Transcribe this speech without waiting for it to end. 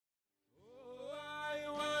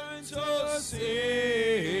to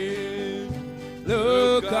see.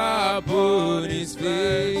 Look upon his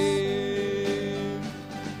face.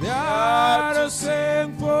 They are to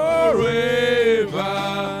sing forever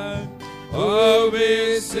of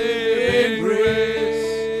his saving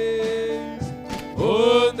grace.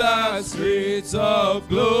 On the streets of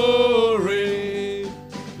glory,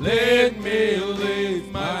 let me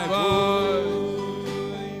lift my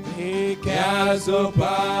voice. He cares so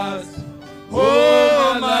past,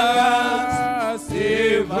 oh my past,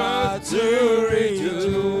 ever to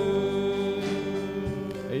return.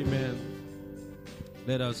 Amen.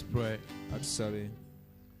 Let us pray. Atusabe.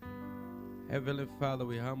 Heavenly Father,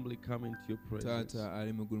 we humbly come into your presence. Taata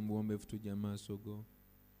ali mu ggulu muwombeefu tujja mu maaso go.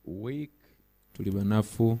 Weak Tuli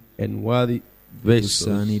banafu and worthy vessels.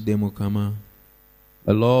 tusaanidde Mukama.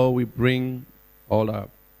 The Lord, we bring all our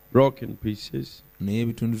broken pieces. Naye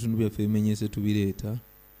ebitundutundu byaffe bimenyese tubireeta.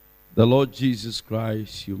 The Lord Jesus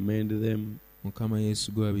Christ, you made them, Mukama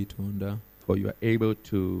Yesu gwe wabitonda. for you are able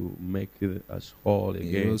to make us whole Era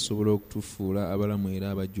again. osobola okutufuula abalamu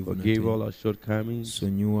era abajjuvu Forgive all nate. our shortcomings,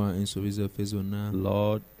 Sonyiwa ensobi zaffe zonna.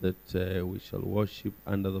 Lord, that we shall worship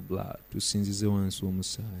under the blood. Tusinzize wansi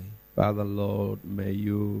w'omusaayi. Father, Lord, may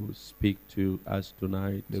you speak to us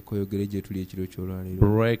tonight. Leka oyogere gye tuli ekiro ky'olwaleero.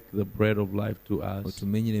 Break the bread of life to us.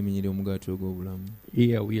 Otumenyeremenyere omugaati ogw'obulamu.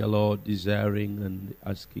 Here we are, Lord, desiring and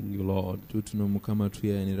asking you, Lord, Tutuno Mukama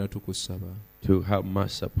tuyaayanira era tukusaba. to have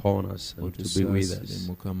mercy upon us and to be with Otusaasire us.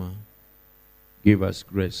 Mukama. Give us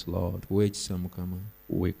grace, Lord. Tuwe ekisa Mukama.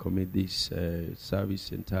 We commit this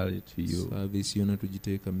service entirely to you. Saaviisi yonna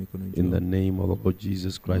tugiteeka mu mikono gyo. In the name of the Lord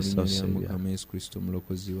Jesus Christ, Mu our linnya lya Savior. Mukama Yesu Kristo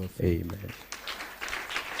omulokozi waffe. Amen.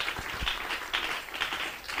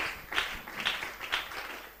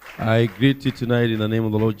 I greet you tonight in the name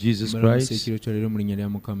of the Lord Jesus Mbalamuse Christ. ekiro kyaleero mu linnya lya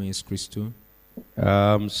Mukama Yesu Kristo.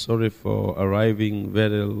 I'm sorry for arriving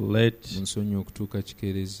very late. Munsonyi okutuuka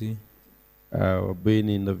kikeerezi. I've been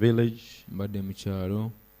in the village. Mbadde mu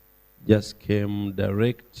kyalo. Just came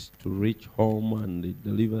direct to reach home and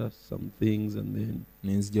deliver some things, and then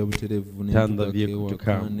Nenzija butereevu Turn the nentuukako vehicle to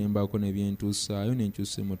ewaka come. ne mbaako ne bye ntuusaayo ne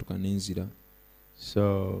nkyusa emmotoka n'enzira.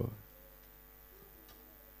 so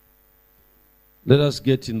let us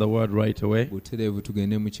get in the word right away. Butereevu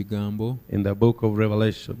tugende mu kigambo In the book of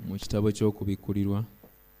Revelation, mu kitabo ky'okubikkulirwa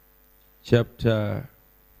chapter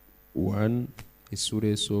 1. essuula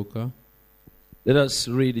esooka. Let us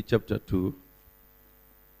read chapter 2,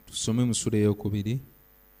 Tusome mu ssuula ey'okubiri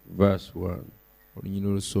verse 1. olunyiriri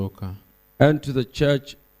olusooka. And to the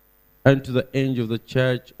church, and to the angel of the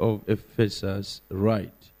church of Ephesus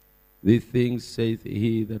write, These things saith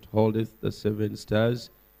he that holdeth the 7 stars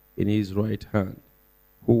in his right hand,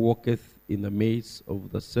 who walketh in the midst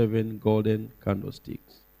of the 7 golden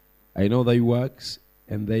candlesticks. I know thy works,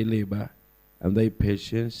 and thy labor, and thy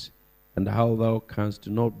patience, and how thou canst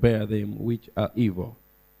not bear them which are evil.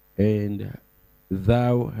 And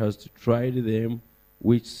thou hast tried them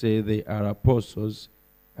which say they are apostles,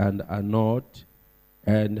 and are not,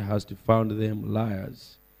 and hast found them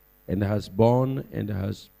liars, and hast borne, and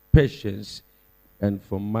hast patience, and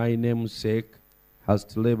for my name's sake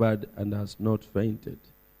hast labored, and hast not fainted.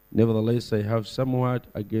 Nevertheless, I have somewhat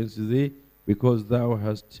against thee, because thou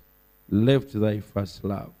hast left thy first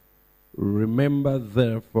love. Remember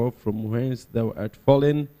therefore from whence thou art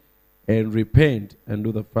fallen, and repent, and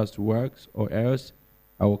do the first works, or else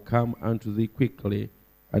I will come unto thee quickly,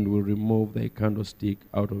 and will remove thy candlestick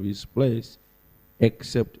out of his place,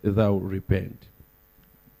 except thou repent.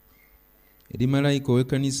 Eri malayika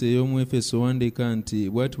ow'ekkanisa ey'omu Efeso wandiika nti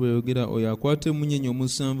bw'ati bw'ayogera oyo akwata emunnyeenye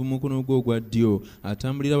omusanvu mu mukono gwe ogwa ddyo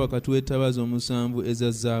atambulira wakati w'ettabaaza omusanvu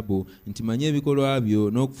eza zaabu nti manye ebikolwa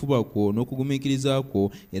byo n'okufuba kwo n'okugumiikiriza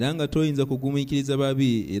kwo era nga toyinza kugumiikiriza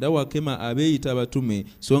babi era wakema abeeyita abatume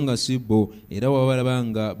so nga si bo era wabalaba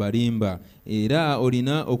nga balimba era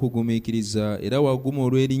olina okugumiikiriza era waguma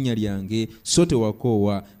olw'erinnya lyange so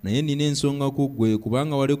tewakoowa naye nina ensonga ku ggwe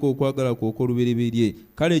kubanga waleka okwagala kwo okw'olubereberye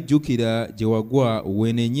kale jjukira gye wagwa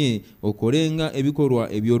weenenye okolenga ebikolwa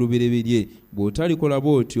eby'olubereberye bw'otalikola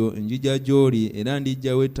bw'otyo njija gy'oli era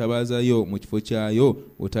ndijjawo ettabaaza yo mu kifo kyayo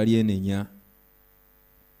otalyenenya.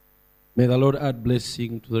 May the Lord add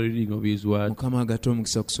blessing to the reading of his word. Mukama agatte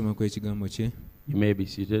omukisa kusoma kw'ekigambo kye. You may be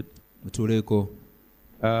seated. Mutuuleko.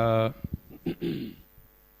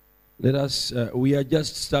 Let us, we are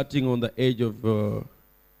just starting on the age of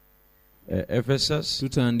Ephesus.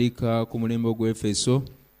 Tutandika ku mulembe gw'Efeso.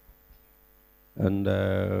 And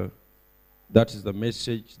that is the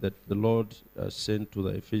message that the Lord sent to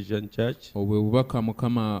the Ephesian church. Obwe bubaka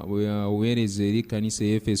Mukama bwe yaweereza eri kkanisa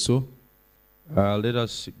y'Efeso. Let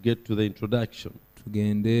us get to the introduction.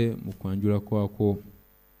 Tugende mu kwanjula kwako.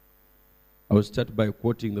 I will start by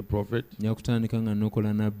quoting the prophet. nja kutandika nga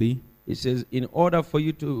nokola nabbi. He says, in order for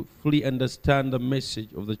you to fully understand the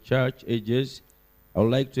message of the church ages, I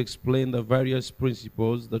would like to explain the various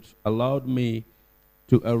principles that allowed me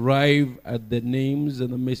to arrive at the names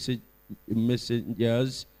and the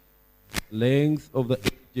messengers, length of the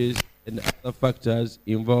ages, and other factors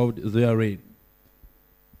involved therein.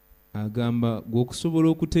 Agamba gw'okusobola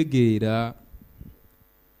okutegeera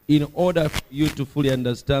In order for you to fully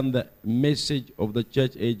understand the message of the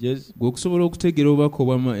church ages, gw'okusobola okutegeera obubaka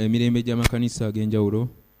obw'emirembe gy'amakanisa ag'enjawulo,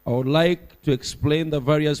 I would like to explain the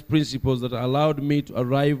various principles that allowed me to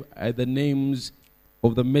arrive at the names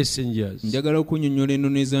of the messengers. njagala okunnyonnyola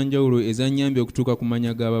ennono ez'enjawulo ezannyambye okutuuka ku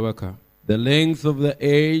mannya g'ababaka, The length of the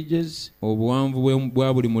ages, obuwanvu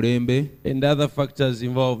bwa buli mulembe, and other factors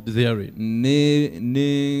involved therein.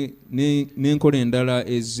 n'enkola endala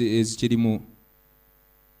ezikirimu.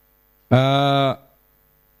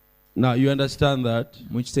 Now you understand that.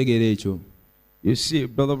 Mukitegeera ekyo. You see,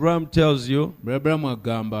 Brother Bram tells you Abraham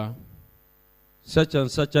agamba such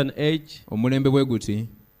and such an age omulembe bwe guti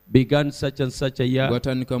began such and such a year,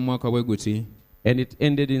 gwatandika mu mwaka bwe guti and it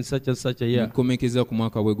ended in such and such a year. gukomekeza ku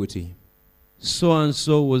mwaka bwe guti. So and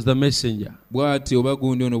so was the messenger. Bw'ati oba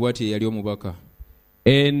gundi ono bw'ati yali omubaka.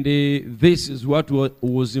 And this is what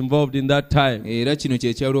was involved in that time. Era kino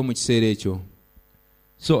kye kyaliwo mu kiseera ekyo.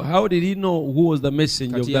 So how did he know who was the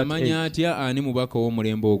messenger of Kati that yamanya age? atya ani mubaka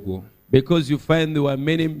w'omulembe ogwo? Because you find there were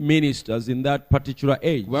many ministers in that particular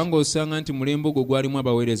age. Kubanga osanga nti mulembe ogwo gwalimu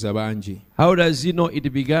abaweereza bangi. How does he know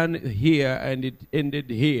it began here and it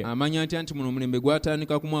ended here? Amanya atya nti muno omulembe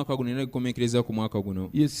gwatandika ku mwaka guno era gukomekereza ku mwaka guno?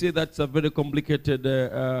 You see, that's a very complicated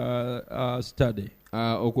study.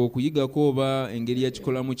 Okwo okuyigako oba engeri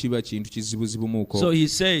yakikolamu kiba kintu kizibuzibumuuko. So he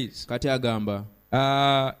says, Kati agamba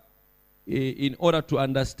in order to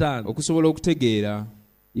understand, okusobola okutegeera,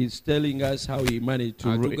 he's telling us how he managed to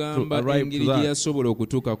atugamba arrive engeri to gye that. yasobola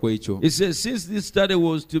okutuuka ku ekyo. He says, since this study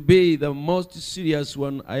was to be the most serious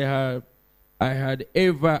one I had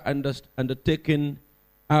ever undertaken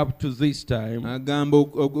up to this time, Agamba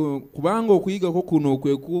kubanga okuyigako kuno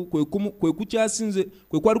kwe kukyasinze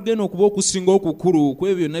kwe kwalugenda okuba okusinga okukulu ku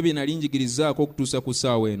ebyo byonna bye nali njigirizaako okutuusa ku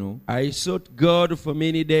ssaawa eno. I sought God for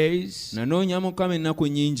many days Nanoonya Mukama ennaku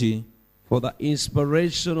nnyingi for the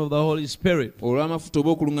inspiration of the Holy Spirit. olw'amafuta oba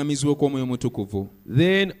okuluŋŋamizibwa kw'Omwoyo Mutukuvu.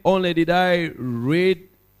 Then only did I read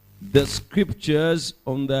the scriptures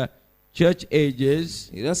on the church ages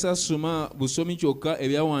Era saasoma busomi kyokka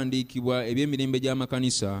ebyawandiikibwa eby'emirembe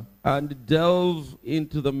gy'amakanisa, and delve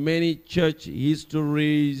into the many church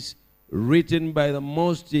histories written by the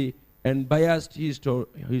most and biased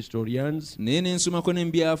historians, naye ne nsomako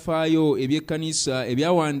n'ebyafaayo eby'ekkanisa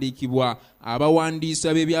ebyawandiikibwa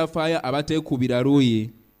abawandiisa b'ebyafaayo abateekubira luuyi.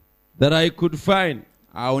 that I could find.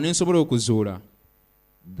 Awo ne nsobola okuzuula.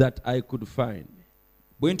 That I could find.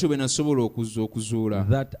 Bwe ntyo bwe nasobola okuzuula.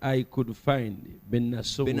 That I could find. Bwe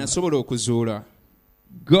nasobola okuzuula.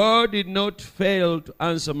 God did not fail to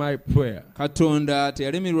answer my prayer. Katonda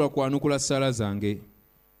teyalemererwa kwanukula ssaala zange.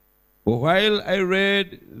 While I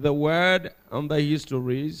read the word on the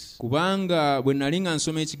histories, Kubanga bwe nali nga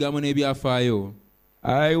nsoma ekigambo n'ebyafaayo,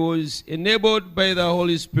 I was enabled by the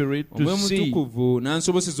Holy Spirit to Omwoyo see Mutukuvu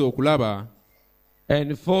n'ansoboseza okulaba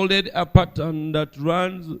and folded a pattern that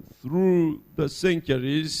runs through the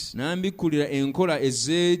centuries n'ambikkulira enkola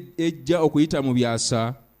ejja okuyita mu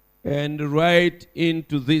byasa and right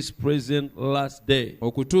into this present last day.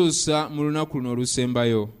 okutuusa mu lunaku luno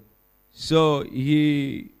olusembayo. So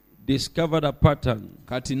he discovered a pattern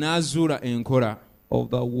Kati n'azuula enkola, of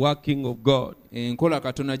the working of God enkola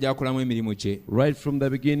Katonda gy'akolamu emirimu gye right from the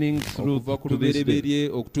beginning through okuva ku to this day. lubereberye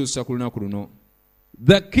okutuusa ku lunaku luno.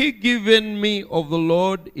 The key given me of the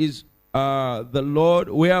Lord is the Lord,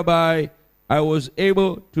 whereby I was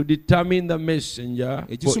able to determine the messenger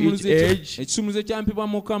for each age. Ekisumuluzo kyampibwa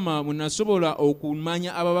Mukama mwe nasobola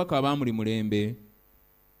okumanya ababaka aba buli mulembe,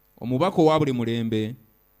 omubaka owa buli mulembe.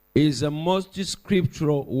 Is a most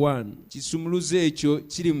scriptural one. Kisumuluzo ekyo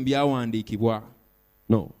kiri mu byawandiikibwa.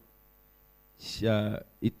 No.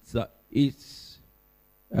 It's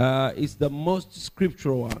the most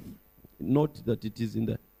scriptural one. Not that it is in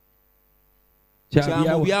the... Kya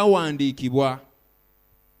mu byawandiikibwa.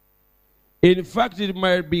 In fact, it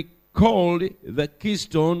might be called the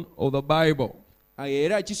keystone of the Bible.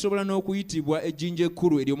 Era kisobola n'okuyitibwa ejjinja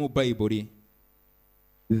ekkulu ery'omu Bayibuli.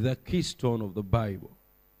 The keystone of the Bible.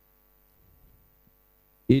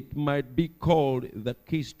 It might be called the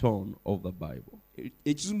keystone of the Bible.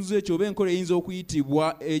 Ekisumuluzo ekyo oba enkola eyinza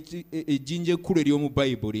okuyitibwa ejjinja ekkulu ery'omu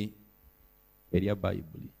Bayibuli. Erya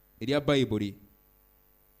Bible. Erya Bayibuli.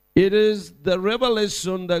 It is the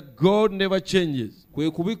revelation that God never changes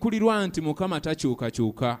kwe kubikulirwa nti Mukama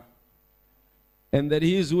takyukakyuka and that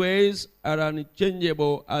his ways are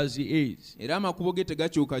unchangeable as he is. era amakubo ge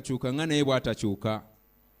tegakyukakyuka nga naye bw'atakyuka.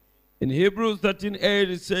 In Hebrews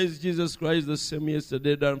 13:8 it says Jesus Christ is the same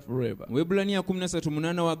yesterday and forever. Mu Ebulaniya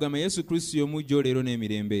 13:8 wagamba Yesu Kristo y'omujjo leero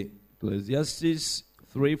n'emirembe. Ecclesiastes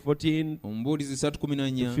 3:14 Omubuulizi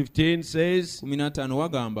 3:14 to 15 says, 15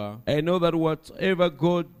 wagamba I know that whatever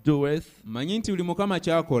God doeth, manyi nti buli Mukama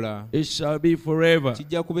ky'akola it shall be forever.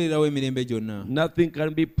 kijja kubeererawo emirembe gyonna. Nothing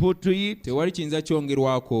can be put to it, Tewali kiyinza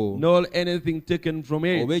kyongerwako nor anything taken from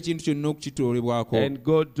it. oba ekintu kyonna okukitoolebwako. And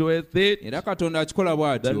God doeth it, Era Katonda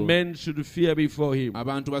akikola that bw'atyo men should fear before him.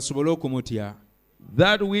 abantu basobole okumutya.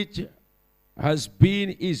 That which has been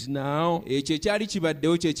is now, Ekyo ekyali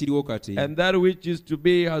kibaddewo kye kiriwo kati, and that which is to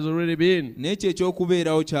be has already been. n'ekyo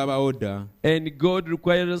eky'okubeerawo kyabaawo dda. And God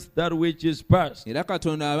requires that which is past. Era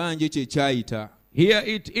Katonda abanje kye kyayita. Here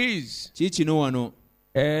it is, Ki kino wano?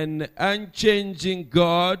 an unchanging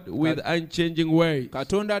God with unchanging ways.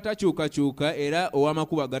 Katonda atakyukakyuka era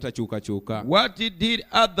ow'amakubo agatakyukakyuka. What he did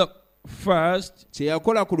at the first, Kye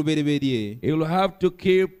yakola ku lubereberye he will have to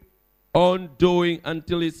keep on doing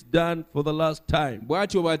until it's done for the last time.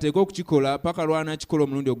 bw'atyo bw'ateeka okukikola paka lw'anaakikola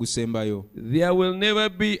omulundi ogusembayo. There will never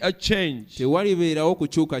be a change. Tewalibeerawo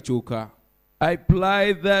kukyukakyuka. I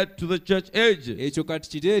apply that to the church ages. Ekyo kati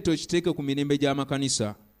kiteeto kiteeke ku mirembe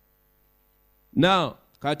gy'amakanisa. Now,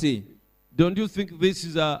 Kati don't you think this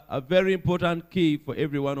is a very important key for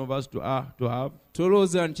every one of us to have?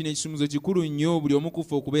 tolowooza nti kino ekisumuzo kikulu nnyo buli omu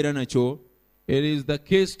kufa okubeera nakyo? It is the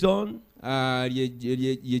keystone, Lye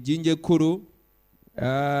jjinja ekkulu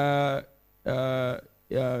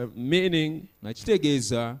meaning nga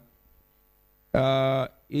kitegeeza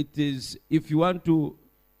it is, if you want to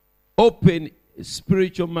open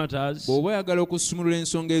spiritual matters, bw'oba oyagala okusumulula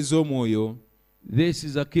ensonga ez'omwoyo, this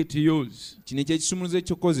is a key to use. kino kyekisumuluzo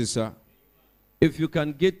ekyokozesa. If you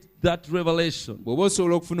can get that revelation bw'oba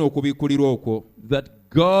osobola okufuna okubikkulirwa okwo that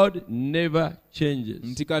God never changes.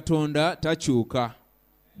 nti Katonda takyuka.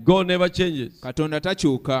 God never changes. Katonda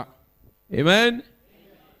takyuka. Amen.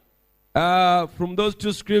 From those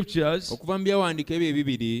two scriptures, Okuva mu byawandiika ebyo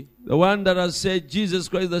ebibiri, the one that has said Jesus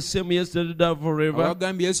Christ the same yesterday and forever,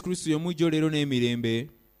 awagambye Yesu Kristo y'omujjo leero n'emirembe,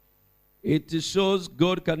 it shows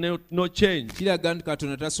God cannot not change. kiraga nti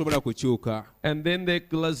Katonda tasobola kukyuka. And then the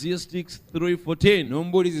Ecclesiastes 3:14,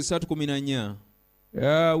 N'omubuulizi 3:14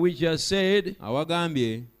 which has said,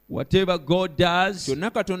 awagambye whatever God does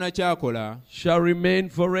kyonna Katonda ky'akola shall remain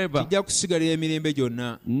forever. kijja kusigalira emirembe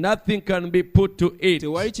gyonna. Nothing can be put to it,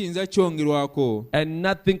 Tewali kiyinza kyongerwako and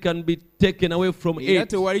nothing can be taken away from era it.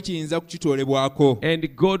 tewali kiyinza kukitoolebwako.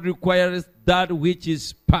 And God requires that which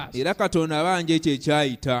is past. Era Katonda abanja ekyo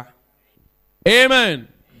ekyayita. Amen.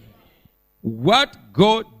 What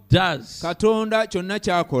God does, Katonda kyonna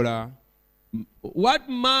ky'akola, what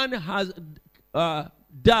man has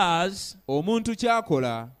does omuntu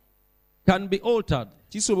ky'akola can be altered.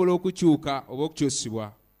 kisobola okukyuka oba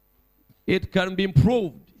okukyusibwa. It can be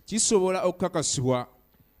improved. Kisobola okukakasibwa.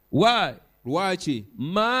 Why? Lwaki?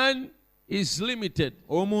 Man is limited.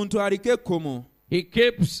 Omuntu aliko ekkomo. He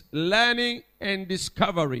keeps learning and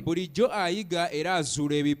discovering. Bulijjo ayiga era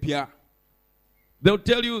azuula ebipya. They'll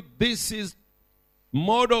tell you this is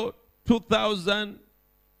model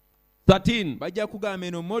 2013. Bajja kugamba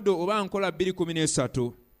eno modo oba nkola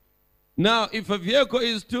 2013. Now, if a vehicle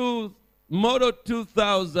is model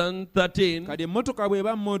 2013, Kati emmotoka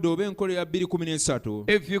bw'eba modo oba enkola ya 2013,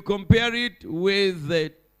 if you compare it with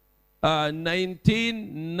the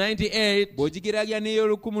 1998, bw'ogigeraganya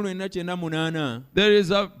n'ey'olukumi there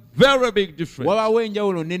is a very big difference. wabawo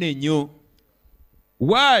enjawulo nnene nnyo.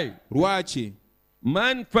 Why? Lwaki?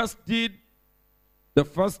 Man first did the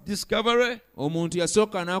first discovery, Omuntu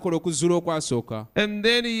yasooka n'akola okuzuula okwasooka. and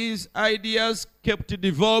then his ideas kept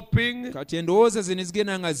developing Kati endowooza ze ne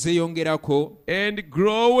zigenda nga zeeyongerako and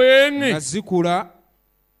growing nga zikula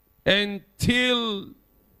and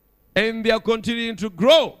they are continuing to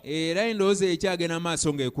grow. era endowooza ekyagenda mu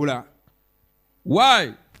maaso ng'ekula.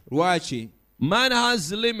 Why? Lwaki? Man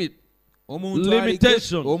has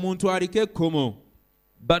limitation, Omuntu aliko ekkomo,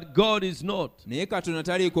 but God is not. naye Katonda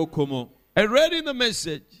taliiko kkomo. I read in the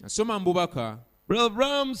message, Nasoma mu bubaka, Brother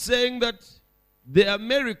Branham saying that the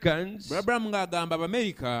Americans, Abraham ng'agamba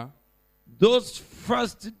Abamerika, those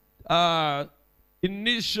first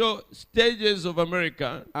initial stages of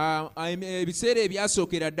America, ebiseera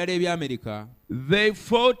ebyasookera ddala eby'Amerika, they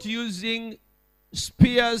fought using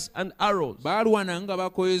spears and arrows. baalwana nga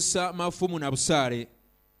bakozesa mafumu na busaale.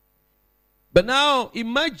 But now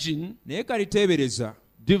imagine Naye kali teebereza,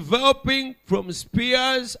 developing from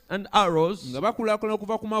spears and arrows nga bakulaakulana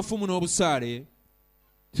okuva ku mafumu n'obusaale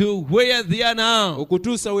to where they are now.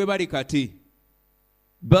 okutuusa we bali kati.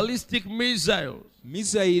 Ballistic missiles,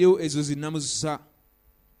 misayiro ezo zinnamusa,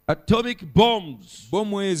 atomic bombs.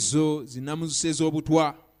 bomu ezo zinnamusa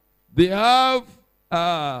ez'obutwa. They have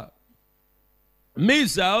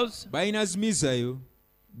missiles balina zimisayo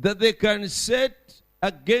that they can set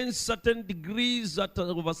against certain degrees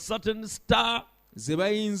of a certain star. ze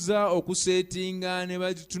bayinza okuseetinga ne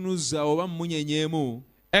bazitunuza oba mumunyenyeemu.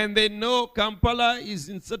 And they know Kampala is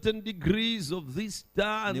in certain degrees of this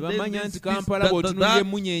star. And ne then bamanya this, nti Kampala that. bw'otunuulira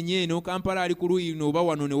emunyenye eno Kampala ali ku luuyi no oba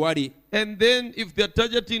wano ne wali. And then if they're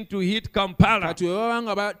targeting to hit Kampala, kati bwe baba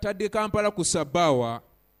nga batadde Kampala ku sabbaawa,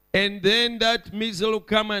 and then that missile will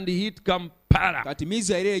come and hit Kampala. kati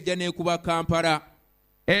misayiro ejja n'ekuba Kampala.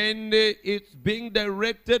 And it's being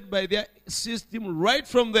directed by their system right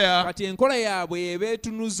from there. kati enkola yaabwe eba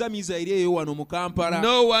etunuza misayiro eyo wano mu Kampala.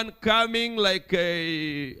 No one coming like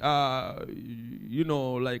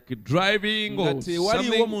like driving nga or tewaliwo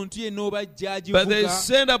something. muntu yenna oba ajja But they agivuga,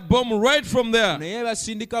 send a bomb right from there. naye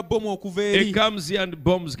basindika bomu okuva It eri comes here and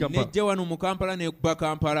bombs Kampala. nejja wano mu Kampala n'ekuba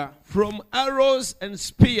Kampala. From arrows and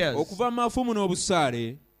spears okuva mu mafumu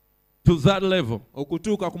n'obusaale to that level.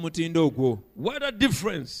 okutuuka ku mutindo ogwo. What a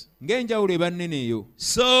difference. ng'enjawulo eba nnene eyo,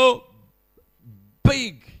 So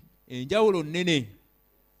big. enjawulo nnene.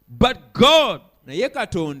 But God naye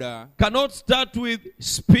Katonda cannot start with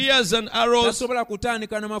spears and arrows tasobola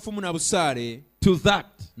kutandika n'amafumu na busaale to that.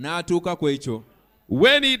 n'atuuka ku ekyo.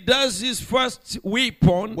 When he does his first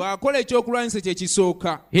weapon, bw'akola ekyokulwanyisa kye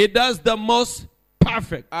kisooka, he does the most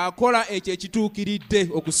perfect. akola ekyo ekituukiridde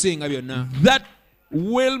okusinga byonna, That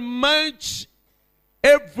will match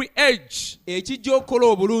every age ekijja okukola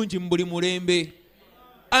obulungi mu buli mulembe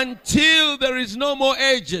until there is no more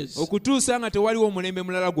ages. okutuusa nga tewaliwo omulembe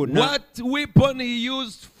mulala gwonna. What weapon he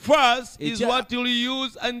used first is Echa- what he'll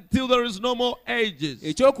use until there is no more ages.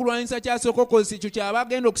 ekyokulwanyisa kyasooka okukozesa ekyo kyaba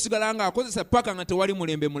agenda okusigala ng'akozesa paka nga tewali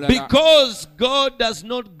mulembe mulala. Because God does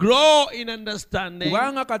not grow in understanding,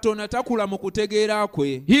 kubanga Katonda takula mu kutegeera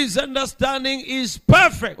kwe, his understanding is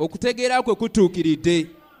perfect. okutegeera kwe kutuukiridde.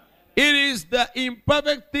 It is the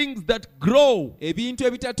imperfect things that grow, ebintu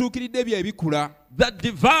ebitatuukiridde bye bikula, that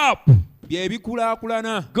develop. bye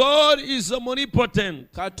bikulaakulana. God is omnipotent.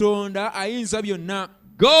 Katonda ayinza byonna.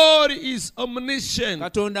 God is omniscient.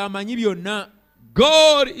 Katonda amanyi byonna.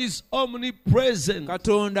 God is omnipresent.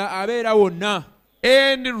 Katonda abeera wonna.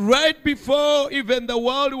 And right before even the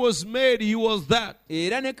world was made, he was that.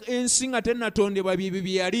 Era ne ensi nga tennatondebwa bye bye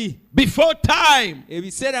yali. Before time,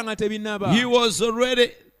 ebiseera nga tebinnaba. he was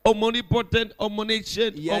already omnipotent,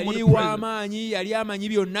 omniscient, yali omnipresent. w'amaanyi, yali amanyi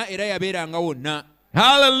byonna era yabeeranga wonna.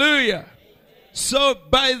 Hallelujah. So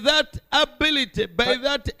by that ability, by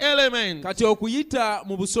that element, Kati okuyita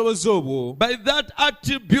mu busobozi obwo, by that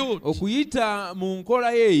attribute, okuyita mu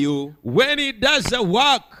nkola eyo, when he does a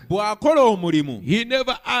work, bw'akola omulimu he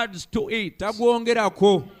never adds to it.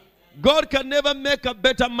 tagwongerako. God can never make a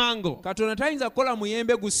better mango. Katonda tayinza kukola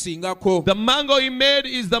muyembe gusingako. The mango he made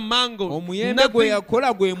is the mango. omuyembe gwe Nothing,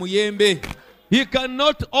 yakola gwe muyembe. he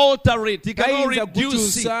cannot alter it. He cannot tayinza reduce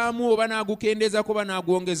it. gukyusaamu oba n'agukendeezako oba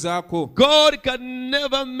n'agwongezaako. God can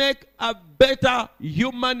never make a better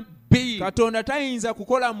human being. Katonda tayinza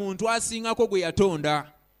kukola muntu asingako gwe yatonda.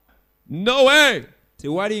 No way.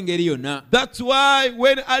 Tewali ngeri yonna. That's why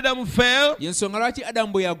when Adam fell, Y'ensonga lwaki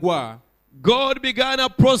Adamu bwe yagwa, God began a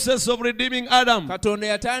process of redeeming Adam. Katonda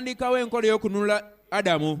yatandikawo enkola y'okununula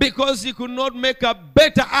Adamu. Because he could not make a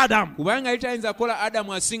better Adam. Kubanga yali tayinza kukola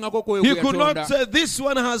Adamu asingako kwe He gwe could not yatonda. say this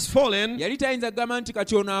one has fallen Yali tayinza kugamba nti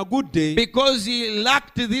kati ono agudde because he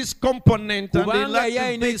lacked this component and he kubanga lacked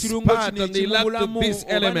yalina this ekirungo part kino and he lacked ekimubulamu this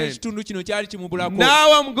oba element. n'ekitundu kino kyali kimubulako.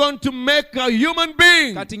 Now I'm going to make a human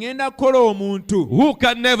being Kati ngenda kukola omuntu who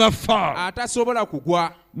can never fall. atasobola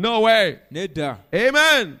kugwa. No way. Nedda.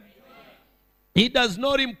 Amen. He does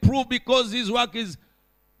not improve because his work is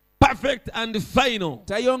perfect and final.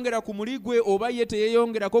 Tayongera ku muli gwe oba ye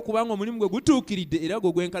teyeyongerako kubanga omulimu gwe gutuukiridde era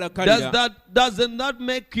gwe gwenkalakkalira. Doesn't that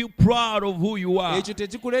make you proud of who you are? Ekyo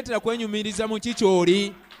tekikuleetera kwenyumiriza mu ki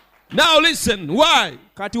ky'oli. Now listen, why?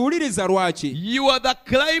 Kati wuliriza lwaki. You are the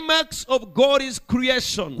climax of God's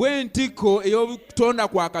creation. Gwe ntikko ey'obutonda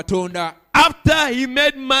kwa Katonda. After he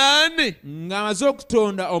made man, Ng'amaze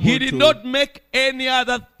okutonda he did omuntu not make any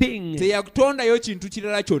other thing. teyakutondayo kintu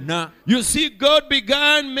kirala kyonna. You see, God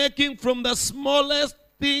began making from the smallest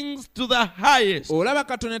things to the highest. Olaba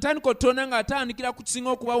Katonda yatandika okutonda ng'atandikira ku kisinga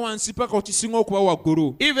okuba wansi paka ku kisinga okuba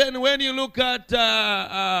waggulu. Even when you look at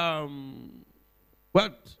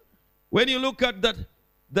when you look at that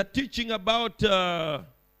the teaching about,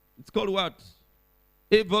 it's called what?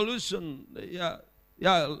 Evolution.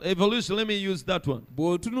 Yeah, evolution. Let me use that one.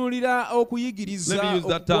 bw'otunuulira okuyigiriza Let me use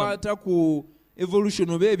that term. okukwata ku evolution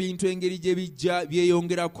oba ebintu engeri gye bijja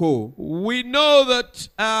byeyongerako, We know that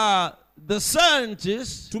the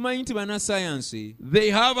scientists, tumanyi nti bannasayansi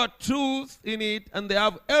they have a truth in it and they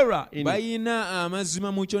have error in it. balina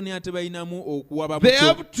amazima mu kyo naye ate balinamu okuwaba mu They kyo.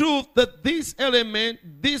 have truth that this element,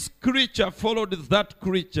 this creature followed that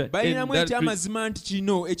creature. and balinamu that creature. ekyamazima nti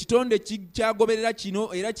kino ekitonde kyagoberera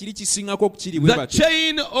kino era kiri kisingako okukiri bwe The batyo.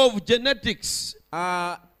 chain of genetics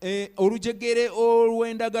olujegere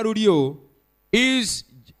olw'endagalo lyo is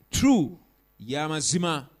true.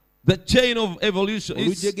 y'amazima. The chain of evolution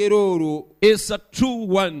olujegere olwo is a true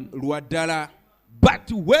one. lwa ddala,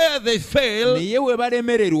 But where they fail naye we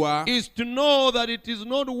balemererwa is to know that it is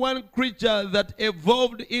not one creature that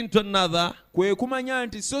evolved into another, kwe kumanya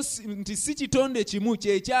nti nti si kitonde kimu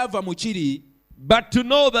kyekyava mu kiri, but to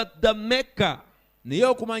know that the maker, naye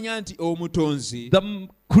okumanya nti omutonzi the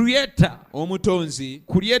creator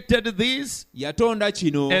created this yatonda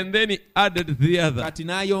kino and then he added the other. kati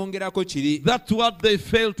n'ayongerako kiri. That's what they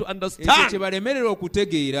fail to ekyo kye understand. balemererwa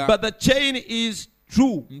okutegeera But the chain is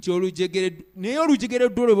true. nti olujegere, naye olujegere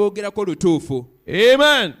ddwo lwe boogerako lutuufu.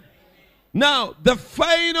 Amen. Now, the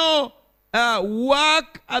final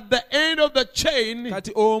work at the end of the chain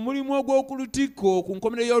kati omulimu ogw'okulutiko ku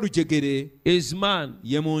nkomerero y'olujegere is man.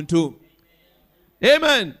 ye muntu.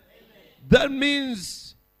 Amen. That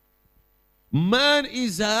means man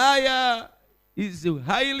is higher, is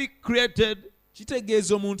highly created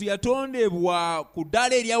kitegeeza omuntu yatondebwa ku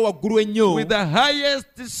ddala erya waggulu ennyo with the highest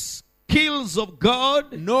skills of God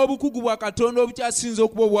n'obukugu bwa katonda obukyasinza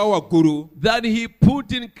okuba obwa waggulu that he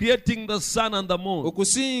put in creating the sun and the moon,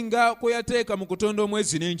 okusinga kwe yateeka mu kutonda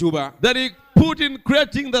omwezi n'enjuba, that he put in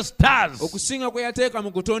creating the stars, okusinga kwe yateeka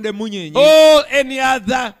mu kutonda emmunyeenye or any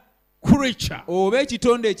other creature. oba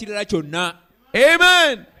ekitonde ekirala kyonna.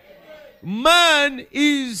 Amen. Man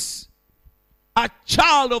is a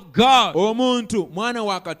child of God. Omuntu mwana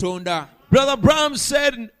wa katonda. Brother Branham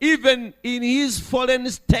said, even in his fallen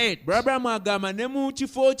state, Abrahamu agamba ne mu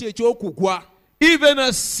kifo kye eky'okugwa, even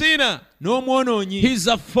a sinner, n'omwonoonyi he's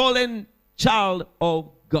a fallen child of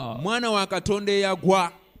God. mwana wa katonda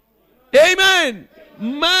eyagwa. Amen.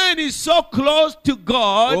 Man is so close to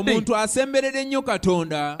God Omuntu asemberera ennyo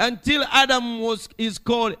katonda until Adam is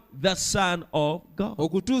called the son of God.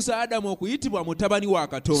 okutuusa Adamu okuyitibwa mutabani wa So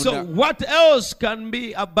katonda. what else can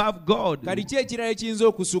be above God? Kali ki ekirala ekiyinza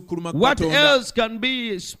okusukkuluma ku What katonda? else can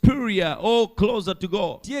be superior or closer to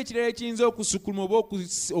God? Ki ekirala ekiyinza okusukkuluma oba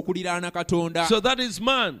okuliraana katonda? So that is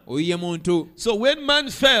man. Oyo ye muntu. So when man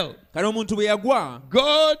fell, Kale omuntu bwe yagwa,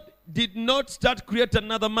 God did not start create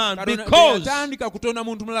another man, Katonda because teyatandika kutonda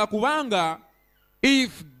muntu mulala, kubanga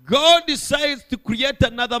if God decides to create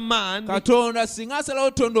another man, katonda singa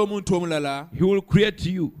asalawo tonda omuntu omulala, he will create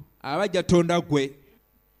you. aba ajja tonda gwe.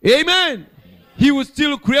 Amen. He will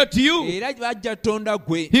still create you. Era bajja tonda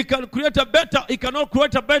gwe. He cannot create a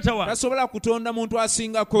better one. Tasobola kutonda muntu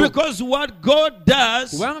asingako. Because what God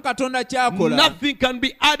does, Kubanga katonda kyakola, nothing can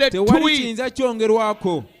be added to tewali it. kiyinza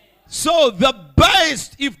kyongerwako. So the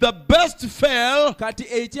best, if the best fell, Kati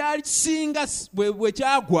ekyali kisinga bwe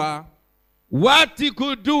kyagwa, what he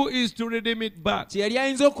could do is to redeem it back. kye yali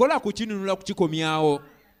ayinza okukola kukinunula kukikomyawo.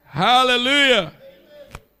 Hallelujah.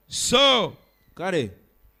 So, Kale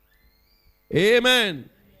amen.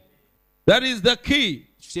 That is the key.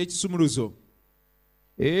 kyekisumuluzo.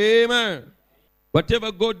 Amen.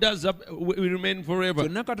 Whatever God does will remain forever.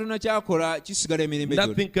 Kyonna katonda kyakola kisigala emirembe gyonna.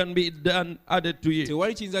 Nothing can be done added to it.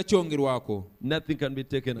 Tewali kiyinza kyongerwako. Nothing can be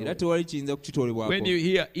taken Era away. tewali kiyinza kukitwalibwako. When you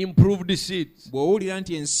hear improved seeds, bw'owulira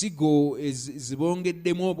nti ensigo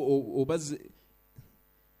zibongeddemu oba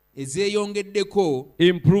ezeeyongeddeko,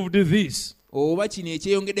 improved this. oba kino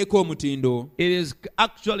ekyeyongeddeko omutindo,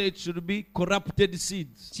 It should be corrupted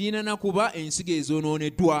seeds, kirina na kuba ensigo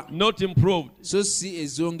ezonooneddwa, not improved. so si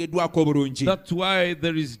ezongeddwako bulungi. That's why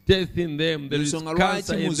there is death in them, there is Ensonga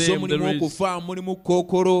cancer lwaki in mu zo them, mulimu there is, okufa, mulimu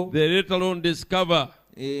kookolo. they let alone discover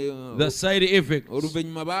the side effects.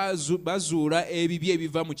 Oluvannyuma bazuula ebibi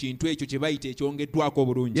ebiva mu kintu ekyo kye bayita ekyongeddwako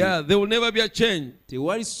bulungi. Yeah, there will never be a change.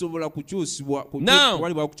 Tewali sobola kukyusibwa, Now,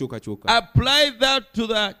 tewalibwa kukyukakyuka. apply that to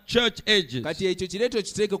the church ages. Kati ekyo kireeta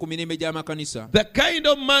okiteeke ku mirembe gy'amakanisa. The kind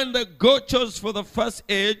of man that God chose for the first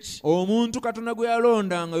age, Omuntu katonda gwe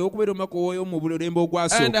yalondanga y'okubeera omubaka oyo mu bulembe and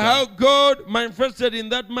ogwasooka. how God manifested in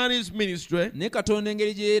that man's ministry, Ne katonda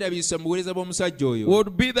engeri gye yeerabisa mu buweereza bw'omusajja oyo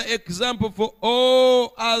would be the example for all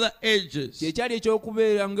all other ages. kyekyali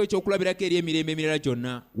ekyokubeera ng'ekyokulabirako eri emirembe emirala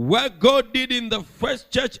gyonna. What God did in the first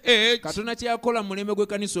church age Katonda kye yakola mu mulembe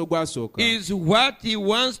gw'ekkanisa ogwasooka is what he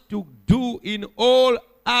wants to do in all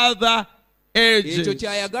other ekyo ages.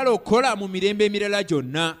 ky'ayagala okukola mu mirembe emirala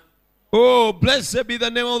gyonna. Oh, blessed be the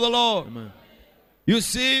name of the Lord. Amen. You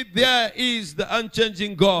see, there is the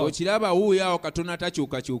unchanging God. Okiraba wuuyo awo Katonda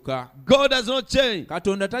takyukakyuka. God does not change.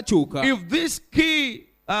 Katonda takyuka. If this key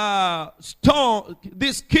stone,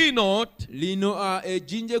 this keynote, Lino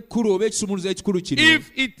ejjinja ekkulu oba ekisumuluzo ekikulu kino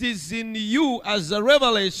if it is in you as a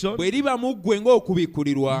revelation, bwe liba mu ggwe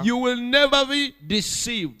ng'okubikkulirwa you will never be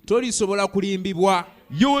deceived. tolisobola kulimbibwa.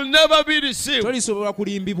 You will never be deceived. Tolisobola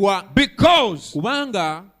kulimbibwa Because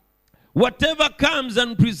kubanga whatever comes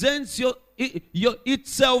and presents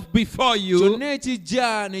itself before you, kyonna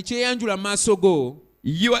ekijja ne kyeyanjula mu maaso go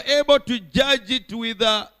you are able to judge it with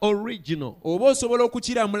the original. oba osobola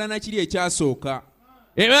okukiramula na kiri ekyasooka.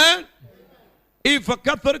 Amen? If a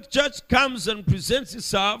Catholic church comes and presents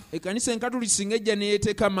itself Ekkanisa enkatuliki singa ejja ne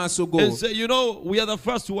yeeteeka mu maaso go and say, you know, we are the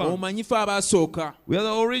first one, omanyi fe abaasooka, we are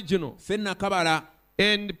the original, ffe nakabala,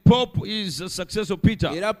 and Pope is a successor of Peter,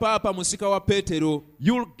 era paapa musika wa Peetero,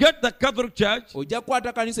 you'll get the Catholic church, ojja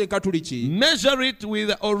kukwata kanisa enkatuliki measure it with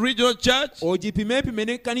the original church ogipimeepime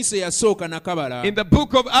n'ekkanisa eyasooka nakabala in the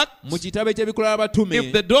book of mu Acts. kitabo eky'ebikola by'abatume.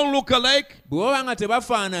 If they don't look alike, Bwe baba nga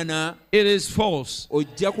tebafaanana it is false.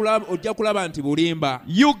 ojja kulaba nti bulimba.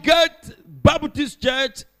 You get Baptist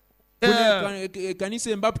church,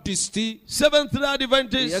 Ekkanisa embaptisiti Seventh-day eya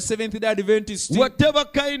Adventist, Seventh Day Adventist whatever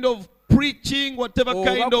kind of preaching, whatever oba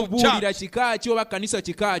kind of kubuulira church, kika ki oba kkanisa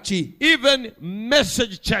kika ki, even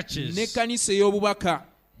message churches. n'ekkanisa ey'obubaka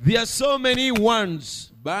There are so many ones,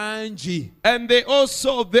 bangi and they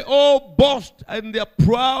all boast and they are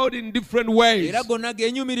proud in different ways. era gonna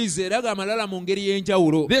genyumiriza era gamalala mu ngeri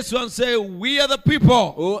y'enjawulo. This one say, we are the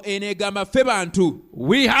people, Eno egamba ffe bantu,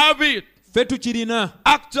 we have it. ffe tukirina,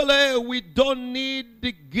 Actually, we don't need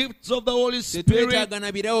the gifts of the Holy Spirit. tetwetaaga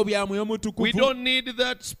na birawo bya Mwoyo We Mutukuvu, don't need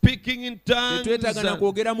that speaking in tongues tetwetaaga na and,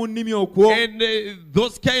 kwogera mu nnimi okwo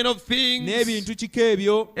those kind of things n'ebintu kiko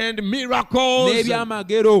ebyo and miracles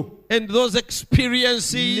n'ebyamagero and those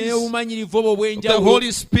experiences, n'obumanyirivu obwo the obw'enjawulo,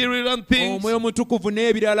 Holy Spirit and things. Omwoyo Mutukuvu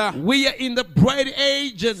n'ebirala. We are in the bride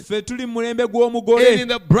age, and Ffe tuli mu mulembe in gw'omugole,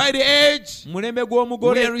 the bride age, mu mulembe we are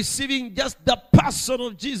gw'omugole, receiving just the person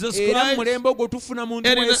of Jesus era mu Christ. mulembe ogwo tufuna muntu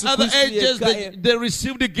And wa in Yesu other Kristo ages, yekka. they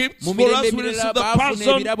receive the gifts. Mu For us, mirembe we receive emirala the baafuna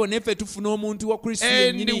person. ebirabo neffe tufuna omuntu wa Kristo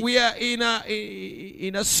And yennyini, we are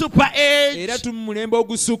in a super era age. tuli mu mulembe And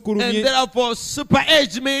ogusukkulumye. therefore, super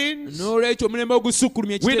age means N'olwekyo omulembe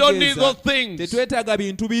ogusukkulumye we don't need those kitegeeza things. tetwetaaga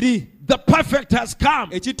bintu biri, The perfect has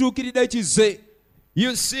come. ekituukiridde kize.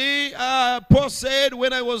 You see, Paul said,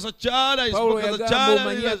 when I was a child, I Pawulo spoke as a yagamba, child.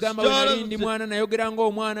 omanyi and as a yagamba bwe nali ndi child. mwana nayogera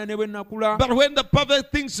ng'omwana ne bwe nakula, But when the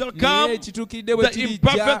perfect things shall naye come, ekituukiridde bwe the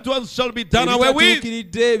imperfect kirijja ones shall be done away with.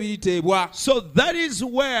 ebitatuukiridde biriteebwa. So that is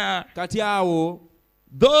where Kati awo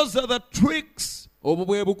those are the tricks obwo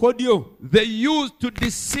bwe bukodyo they use to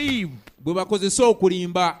deceive, bwe bakozesa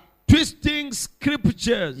okulimba, twisting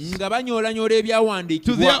scriptures nga banyoolanyoola to their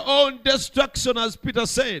ebyawandiikibwa own destruction, as Peter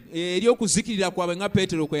said. eri okuzikirira kwabwe nga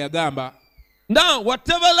Peetero kwe yagamba. Now,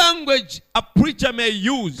 whatever language a preacher may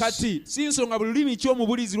use, Kati si nsonga buli lulimi ki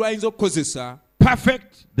omubulizi lw'ayinza okukozesa,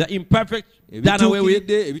 perfect, the imperfect, done away with,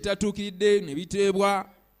 ebituukiridde ebitatuukiridde ne biteebwa,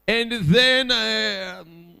 and then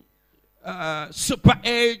super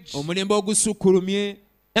age, omulembe ogusukkulumye,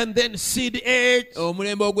 and then seed age,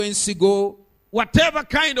 omulembe ogw'ensigo, whatever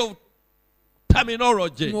kind of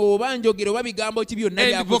terminology oba njogero oba bigambo ki byonna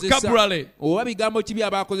and byakozesa, vocabulary. oba bigambo ki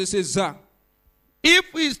byabakozesezza,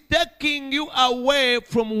 If he's taking you away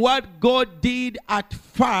from what God did at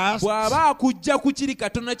first, bw'aba akujja ku kiri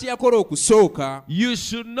Katonda kye yakola okusooka, you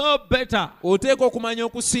should know better. oteeka okumanya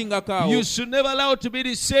okusingako awo. You should never allow to be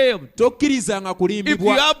deceived. Tokkirizanga If you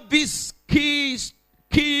kulimbibwa. have this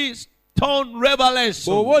keystone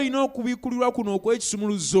revelation, Bw'oba olina okubikkulirwa kuno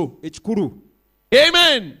okw'ekisumuluzo ekikulu,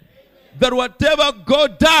 amen, that whatever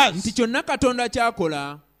God nti does, kyonna Katonda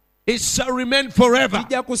ky'akola it shall remain forever.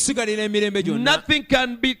 kijja kusigalira emirembe gyonna. Nothing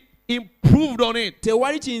can be improved on it.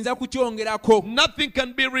 Tewali kiyinza kukyongerako, Nothing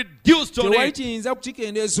can be reduced on tewali it. kiyinza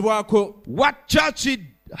kukikendeezebwako. What church it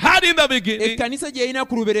had in the beginning Ekkanisa gye yalina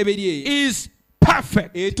ku lubereberye is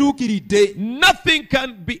perfect. etuukiridde, Nothing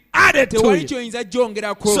can be added to tewali it. kyoyinza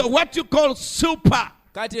gyongerako. So what you call super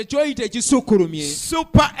Kati ekyoyita ekisukkulumye,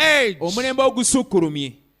 age, omulembe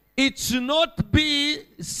ogusukkulumye, it should not be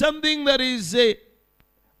something that is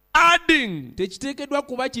adding tekiteekeddwa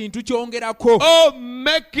kuba kintu kyongerako or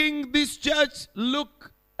making this church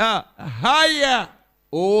look higher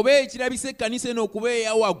oba ekirabisa ekkanisa eno okuba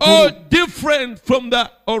eya or waggulu different from the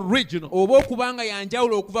original. oba okubanga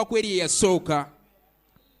yanjawulo okuva ku eri eyasooka.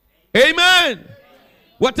 Amen.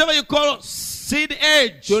 Whatever you call seed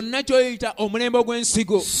age, kyonna ky'oyita omulembe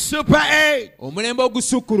ogw'ensigo, super age, omulembe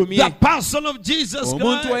ogusukkulumye, the person of Jesus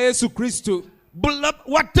omuntu wa Christ, Yesu Kristo,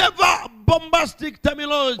 whatever bombastic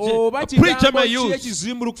terminology oba a preacher kigambo may ki use,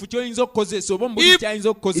 ekizimbulukufu ky'oyinza okukozesa oba omubuli if ky'ayinza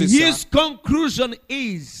okukozesa, his conclusion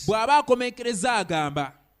is bw'aba akomekereza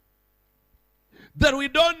agamba that we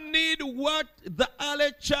don't need what the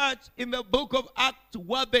early church in the book of Acts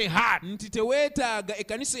what they had. nti teweetaaga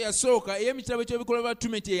ekkanisa eyasooka ey'emikirabo ky'ebikolwa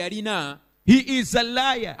batume kye yalina, He is a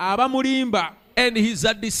liar aba mulimba, and he's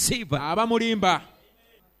a deceiver. aba mulimba.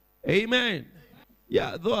 Amen.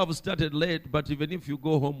 Yeah, though I've started late, but even if you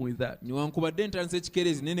go home with that, Newankubadde ntandise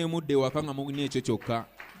ekikeerezi ne nemudde ewaka nga mulina ekyo kyokka,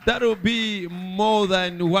 that will be more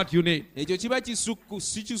than what you need. ekyo kiba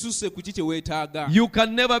si kisusse ku ki kye weetaaga. You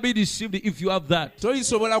can never be deceived if you have that.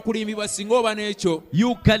 Tolisobola kulimbibwa singa oba n'ekyo.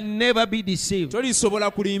 You can never be deceived. Tolisobola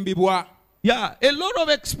kulimbibwa. Yeah, a lot of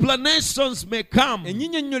explanations may come.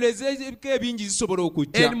 Ennyinyonnyola ez'ebika ebingi zisobola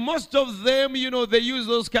okujja. And most of them, they use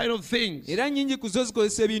those kind of things. Era nnyingi ku zo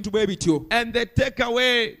zikozesa ebintu bwe bityo. And they take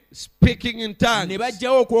away speaking in tongues. Ne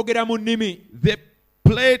baggyawo okwogera mu nnimi. They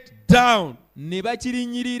play it down. Ne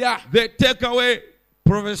bakirinnyirira. They take away Ne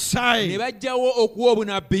prophesying. baggyawo okuwa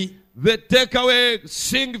obunabbi. They take away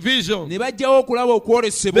seeing vision. Ne baggyawo okulaba They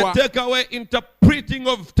okwolesebwa. take away interpreting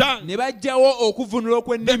of tongues. Ne baggyawo okuvunula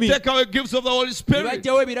They okw'ennimi. take away gifts of the Holy Ne Spirit.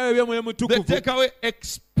 baggyawo ebirabo by'Omwoyo They Mutukuvu. take away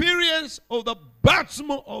experience of the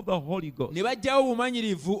baptism of the Holy Ghost. Ne baggyawo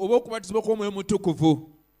obumanyirivu oba okubatizibwa kw'Omwoyo Mutukuvu.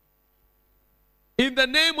 In the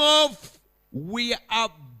name of we are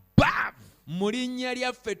above. Mu linnya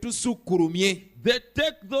lyaffe tusukkulumye. They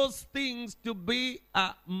take those things to be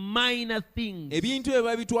minor things, Ebintu ebyo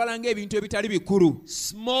babitwala ng'ebintu ebitali bikulu.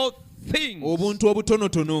 small things. Obuntu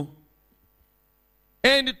obutonotono.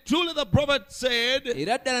 And truly the prophet said,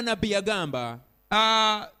 Era ddala nabbi yagamba,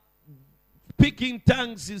 speaking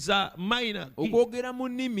tongues is a minor gift. okwogera mu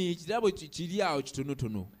nnimi kirabo kiri awo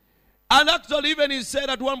kitonotono. And actually even he said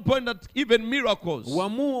at one point that even miracles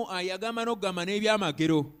Wamu yagamba n'okugamba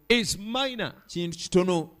n'ebyamagero is minor. kintu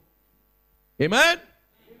kitono. Amen?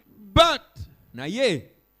 But Naye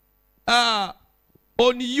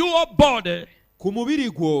on your body, ku mubiri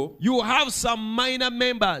gwo you have some minor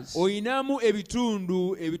members. oyinamu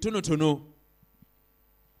ebitundu ebitonotono.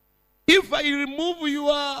 If I remove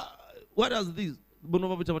your, what is this?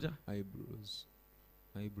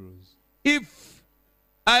 Eyebrows. If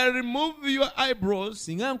I remove your eyebrows,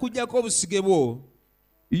 Singa nkuggyako obusige bwo,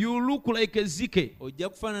 you look like a zike. ojja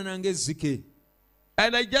kufaanana ng'ezzike.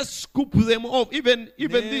 And I just scoop them off. Even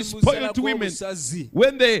these spoiled Nembusalako women, obusazi.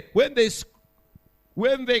 when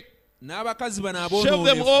they N'abakazi bano shave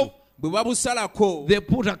them aboononefu off, bwe babusalako they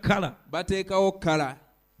put a color. bateekawo kala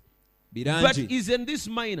But birangi. isn't this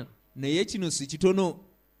minor? Naye kino si kitono.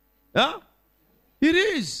 Huh? It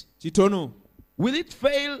is. Kitono. Will it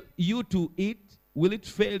fail you to eat? Will it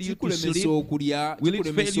fail you to Kikulemesa sleep? okulya, Will it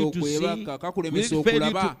fail kikulemesa you to see? okwebaka, Will kakulemesa it fail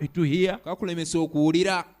okulaba, you to hear? kakulemesa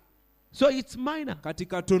okuwulira. So it's minor. Kati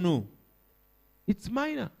katono. It's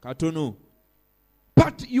minor. Katono.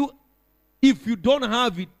 But if you don't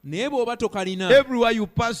have it, Naye bw'oba tokalina, everywhere you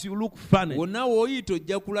pass, you look funny. wonna w'oyita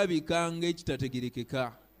ojja kulabika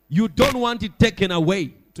ng'ekitategerekeka. You don't want it taken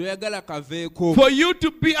away. Toyagala kaveeko. For you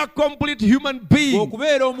to be a complete human being,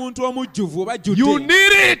 Okubeera omuntu omujjuvu oba you jjudde,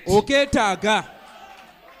 need it. okeetaaga.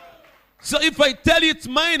 So if I tell you it's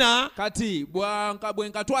minor, Kati bwe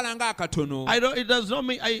nkatwala ng'akatono, it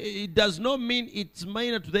does not mean it's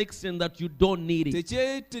minor to the extent that you don't need it.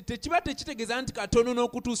 tekiba tekitegeeza nti katono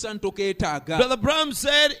n'okutuusa nti tokeetaaga. Brother Bram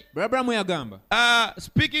said, Abrahamu yagamba,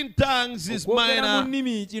 speaking tongues is okwogera mu minor.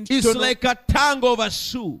 nnimi kintu It's kitono. like a tongue of a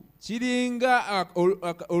shoe. Kiringa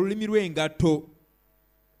olulimi lw'engatto,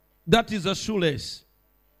 That is a shoelace.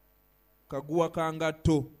 kaguwa ka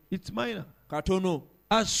ngatto, It's minor. katono.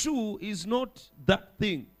 A shoe is not that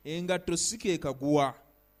thing. Engatto si ke kaguwa.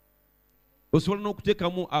 Osobola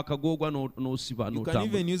n'okuteekamu akagoogwa n'osiba You can n'otambula.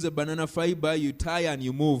 even use a banana fiber, you tie and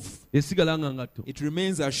you move. Esigala nga ngatto. It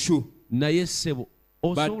remains a shoe. Naye ssebo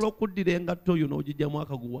osobola okuddira engatto yo n'ogijjamu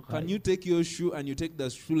akaguwa Can kayo. you take your shoe and you take the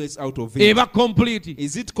shoelace out of it? Eba complete.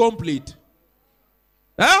 Is it complete?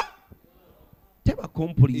 Huh? Teba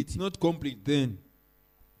complete. It's not complete then.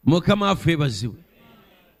 Mukama waffe ebaziwe.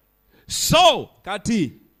 So,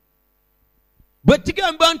 Kati, bwe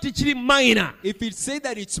kigamba nti kiri minor, if it say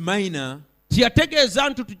that it's minor, tiyategeeza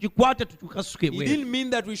nti tukikwate tukasuke it bweru. didn't mean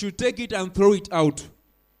that we should take it and throw it out.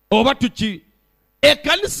 Oba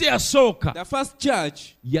ekkanisa yasooka The first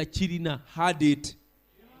church yakirina. had it.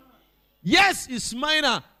 Yes, it's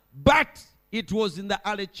minor, but it was in the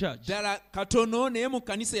early church. ddala katono naye mu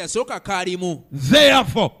kkanisa yasooka kaalimu.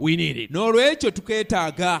 Therefore, we need it. N'olwekyo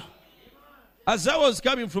tukeetaaga. As I was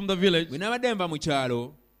coming from the village, Bwe nabadde nva mu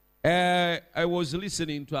kyalo, I was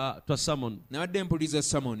listening to a sermon. nabadde mpuliriza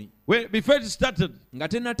samoni. Before it started, Nga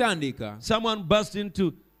tennatandika, someone burst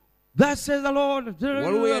into, "Thus says the Lord."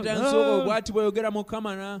 waliwo yatandise bw'ati bw'ayogera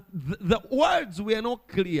Mukama na The words were not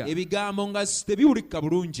clear, ebigambo nga tebiwulikika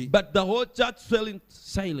bulungi. but the whole church fell in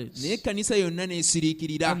silence. Naye ekkanisa yonna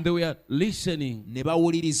n'esiriikirira, And they were listening. ne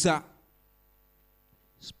bawuliriza.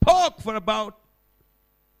 Spoke for about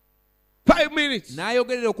 5 minutes.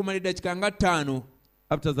 N'ayogerera okumala eddakiika nga 5.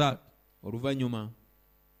 After that, Oluvannyuma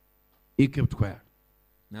he kept quiet.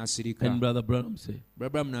 n'asirika. And Brother Branham said,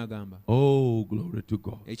 Abraham n'agamba, "Oh, glory to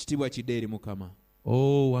God. ekitiibwa kidde eri Mukama.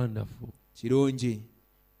 Oh, wonderful. Kirungi.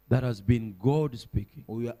 That has been God speaking.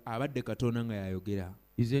 Oyo abadde Katonda nga y'ayogera.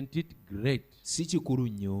 Isn't it great Si kikulu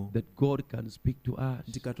nnyo that God can speak to us,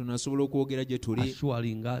 nti Katonda asobola okwogera gye tuli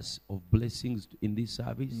assuring us of blessings in this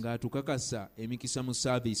service?" ng'atukakasa emikisa mu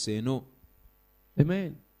saaviisi eno.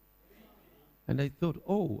 Amen. And I thought,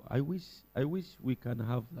 oh, I wish we can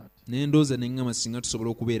have that. Ne ndowooza ne ŋŋamba singa tusobola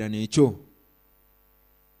okubeera n'ekyo.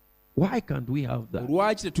 Why can't we have that?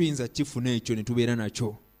 Lwaki tetuyinza kifuna ekyo ne tubeera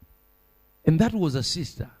nakyo? And that was a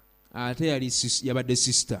sister. Ate yabadde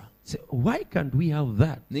sisita. Say, why can't we have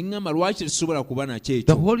that? Ne ŋŋamba lwaki tetusobola kuba nakyo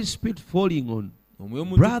The ekyo? Holy Spirit falling on,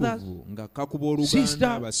 Omwoyo brothers, Omutukuvu nga kakuba sister,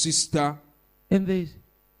 oluganda abasisita and they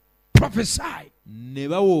prophesy. ne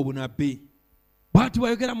bawa obunabbi. Bw'ati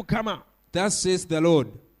bw'ayogera Mukama. Thus says the Lord,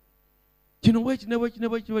 Kino bwe kino bwe kino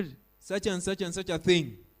bwe kino bwe kino. such and such and such a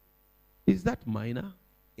thing. Is that minor?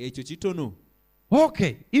 Ekyo kitono.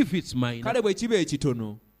 Okay, if it's minor, Kale bwe kiba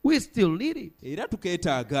ekitono, we still need it. era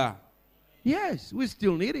tukeetaaga. Yes, we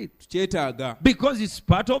still need it. Tukyetaaga. Because it's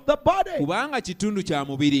part of the body. Kubanga kitundu kya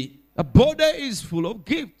mubiri. The body is full of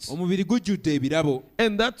gifts. Omubiri gujjudde ebirabo.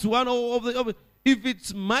 And that's one of the... If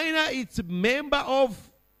it's minor, it's a member of...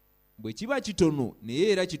 Bwe kiba kitono naye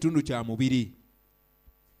era kitundu kya mubiri.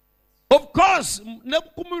 Of course, ne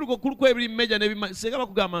ku mubiri gwo kuliko ebiri major n'ebimanyi. Singa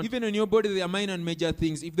bakugamba nti, Even in your body there are minor and major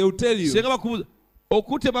things. If they will tell you, singa bakubuuza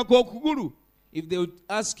okutemako okugulu if they would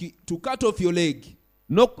ask you to cut off your leg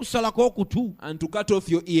n'okusalako okutu, and to cut off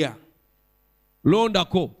your ear,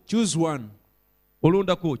 londako. choose one.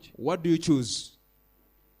 Olondako ki? What do you choose?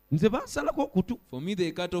 Nze bansalako okutu For me,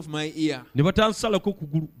 they cut off my ear, ne batansalako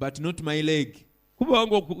okugulu. but not my leg,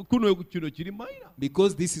 Kubanga kuno kino kiri minor.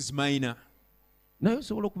 because this is minor. Naye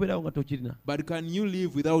osobola okubeerawo nga tokirina. But can you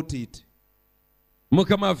live without it?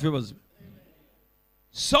 Mukama waffe bazibu.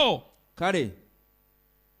 So, Kale,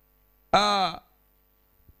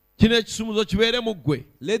 kino ekisumuzo kibeere mu ggwe.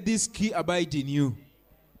 let this key abide in you.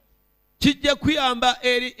 Kijja kuyamba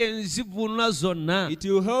eri enzivuunula zonna. It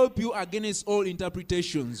will help you against all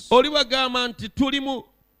interpretations. Oli bagamba nti tuli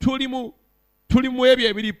mu ebyo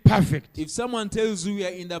ebiri perfect. If someone tells you we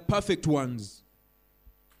are in the perfect ones,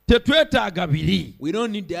 Tetwetaaga biri. we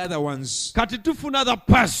don't need the other ones. Kati tufuna the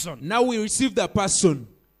person. Now we receive the person.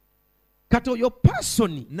 Kati oyo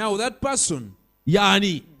person Now that person,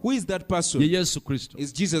 yaani? who is that Ye person? Yesu Kristo.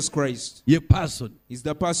 Is Jesus Christ. Ye person Is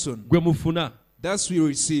the person. gwe mufuna. That's we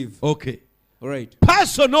receive. Okay. All right.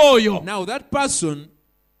 Person oyo Now that person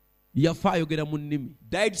yafa ayogera mu nnimi.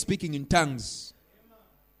 died speaking in tongues.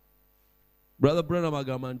 Brother Branham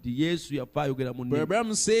agamba nti Yesu yafa ayogera mu Brother nnimi.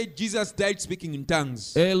 Abraham said Jesus died speaking in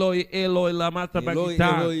tongues. Eloi Eloi lama Eloi,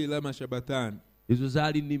 sabachthani. Eloi, lama sabachthani. Ezo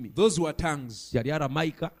zaali nnimi. Those were tongues. Tiyali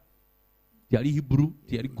Aramaika, tiyali Hebrew,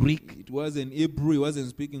 tiyali Greek. It wasn't Hebrew. He wasn't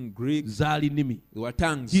speaking Greek. Zaali nnimi. They were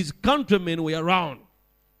tongues. His countrymen were around.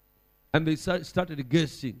 And they started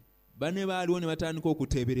guessing. Bane baaliwo ne batandika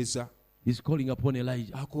okuteebereza. He's calling upon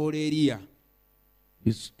Elijah. Akoola Eriya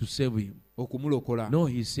He's to save him. okumulokola. No,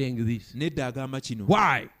 he's saying this. Nedda agamba kino.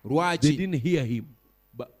 Why? They Lwaki? didn't hear him.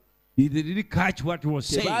 Ba- They didn't catch what he was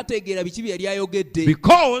saying. Tebaategeera biki bye yali ayogedde.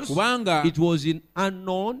 Because Kubanga it was in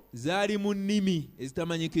unknown. zaali mu nnimi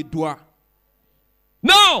ezitamanyikiddwa.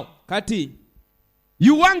 No! Kati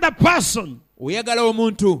You want the person. oyagala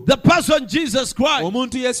omuntu. The person Jesus Christ.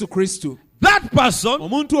 Omuntu Yesu Kristo. That person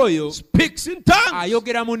Omuntu oyo speaks in tongues.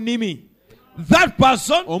 ayogera mu nnimi. That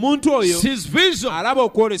person Omuntu oyo sees vision. alaba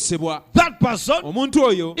okwolesebwa. That person Omuntu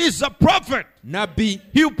oyo is a prophet. nabbi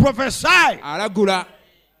He will prophesy. alagula.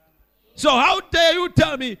 So how dare you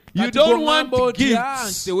tell me you Kati don't bw'oŋŋamba want otya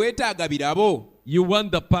gifts? nti teweetaaga birabo You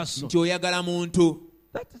want the person. nti oyagala muntu.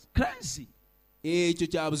 That is crazy. Ekyo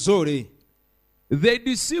kya buzoole. They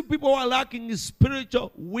deceive people who are lacking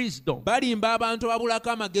spiritual wisdom. balimba abantu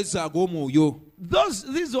ababulako amagezi ag'omwoyo.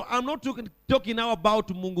 I'm not talking now about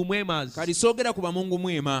Mungu Mwemas. Kati soogera ku bamungu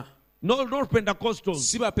mwema, No, not Pentecostals.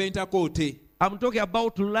 si bapentakoote. I'm talking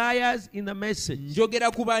about liars in the message.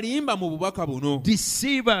 Njogera ku balimba mu bubaka buno.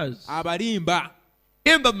 Deceivers Abalimba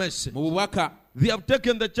in the message. mu bubaka. They have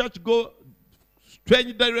taken the church go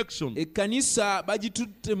strange direction. Ekkanisa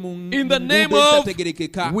bagitutte mu In the name nguudo of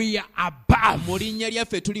ezitategerekeka. we are above. Mu linnya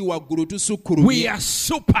lyaffe tuli waggulu, We tusukkulumye. are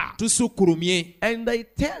super. Tusukkulumye. And I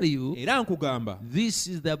tell you, Era nkugamba, this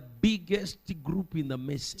is the biggest group in the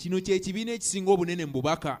message. kino kye kibiina ekisinga obunene mu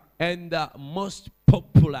bubaka. And the most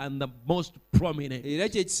popular and the most prominent. Era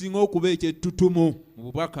kye kisinga okuba ekyettutumu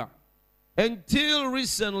mu bubaka. Until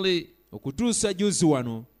recently, Okutuusa juzi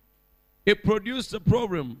wano, it produced a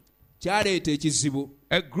problem. kyaleeta ekizibu.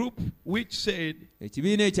 A group which said,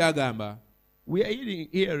 Ekibiina ekyagamba, we are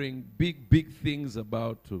hearing big things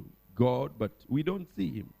about God, but we don't see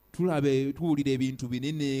him. tuwulira ebintu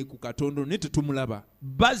binene ku Katonda naye tetumulaba.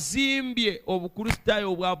 Bazimbye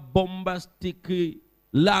obukristaayo bwa bombastic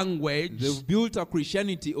language They've built a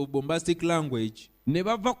Christianity of bombastic language ne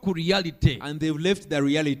bava ku reality. and they've left the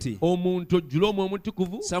reality. Omuntu ojjula omwoyo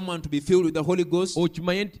omutukuvu Someone to be filled with the Holy Ghost,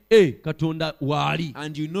 okimanye nti Katonda waali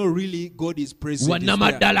and you know really God is present. He's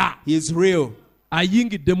wannamaddala there. He is real.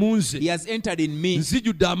 ayingidde mu nze He has entered in me.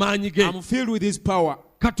 nzijudde amaanyi ge. I'm filled with His power.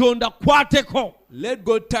 Katonda kwateko Let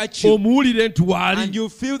God touch you, omuwulire nti and waali. you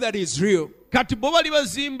feel that He's real. Kati bo bali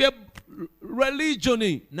bazimbye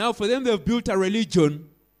religion Now for them, they've built a religion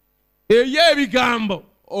ey'ebigambo,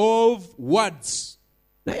 of words,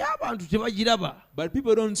 naye abantu tebagiraba. but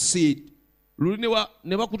people don't see it. Luli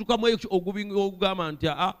ne bakutukamu ogugamba nti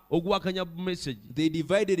oguwakanya message. They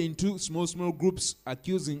divided into small groups,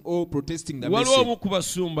 accusing or protesting the Waliwo message. omu ku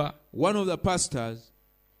basumba One of the pastors,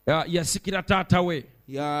 yasikira taata we.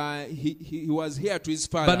 he was here to his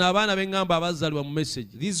Bano father. abaana bengamba abazaalibwa mu message.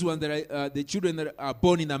 These ones that are the children that are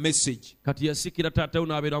born in a message. Kati yasikira taata we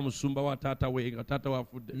n'abeera musumba wa taata we nga taata we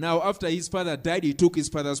afudde. Now, after his father died, he took his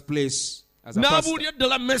father's place as a pastor. N'abuulira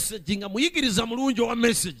ddala message nga muyigiriza mulungi owa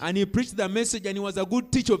message. And he preached the message, and he was a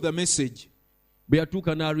good teacher of the message. Bwe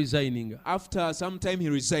yatuuka n'aresigninga. After some time, he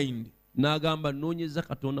resigned. N'agamba nnoonyeza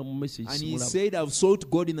Katonda mu message And he simulaba. said, I've sought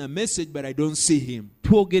God in a message, but I don't see him.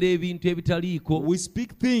 Twogera ebintu ebitaliiko We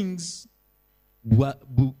speak things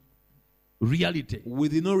reality.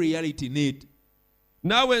 with no reality in it.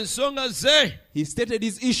 Naawe ensonga ze He stated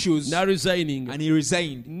his issues, n'aresigninga. and he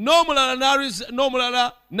resigned.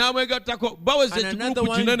 n'omulala n'amwegattako baweza And another ekikuupu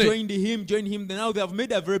one kinene joined him. Now they have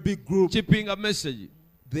made a very big group. kipinga message.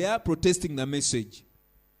 They are protesting the message.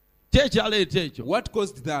 Kyekyaleeta ekyo What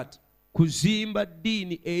caused that? kuzimba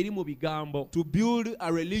ddiini eri mu bigambo To build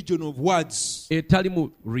a religion of words etali mu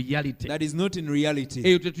reality. that is not in reality.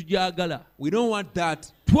 Eyo tetugyagala. We don't want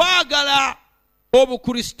that. Twagala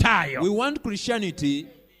obukristaayo We want Christianity,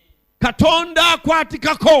 Katonda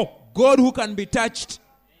akwatikako. God who can be touched.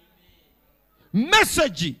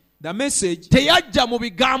 Message The message teyajja mu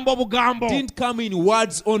bigambo bugambo didn't come in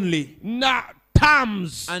words only na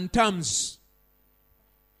terms, and terms.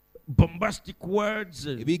 bombastic words,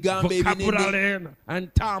 Ebigambo vocabulary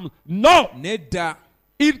and terms. No, Nedda.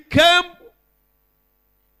 it came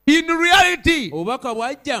in reality. Obubaka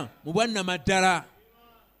bwajja mu bwannamaddala.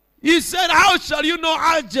 He said, how shall you know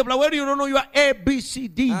algebra when you don't know your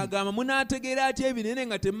ABCD? Agamba munaategeera atya ebinene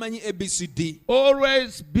nga temumanyi ABCD.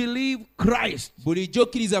 Always believe Christ. Bulijjo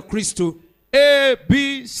kkiriza Kristo.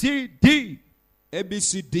 ABCD.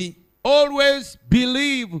 ABCD. Always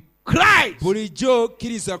believe Christ. Bulijjo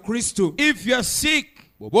kkiriza Kristo. If you're sick,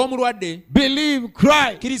 Bw'oba omulwadde, believe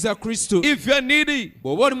Christ. kkiriza Kristo. If you're needy,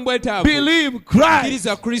 Bw'oba oli mu bwetaavu, believe Christ.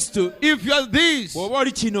 kkiriza Kristo. If you're this, Bw'oba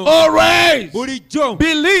oli kino, always bulijjo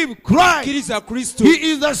believe Christ. kkiriza Kristo.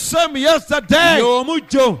 He is the same yesterday,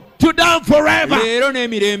 Y'omujjo, today, and forever. leero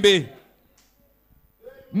n'emirembe.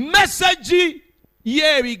 Message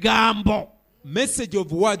y'ebigambo. Message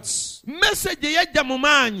of words. Message eyajja mu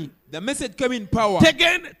maanyi. The message came in power.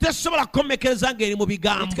 Tesobola kukomekereza ng'eri mu It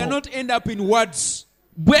bigambo. cannot end up in words.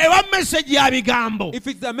 Bw'eba message ya bigambo, If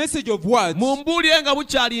it's the message of words, mumbuulire nga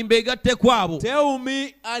bukyali mbeegatte kwabo tell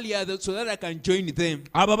me earlier so that I can join them.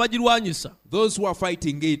 abo abagirwanyisa. Those who are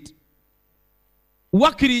fighting it.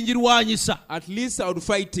 Wakkiri njirwanyisa At least I would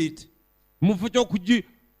fight it mu kifo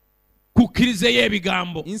ky'okukkirizayo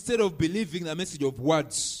ebigambo. instead of believing the message of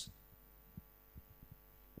words.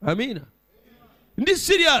 Amiina. Ndi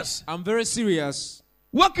serious. I'm very serious.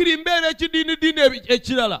 Wakkiri mbeera ekidiinidiini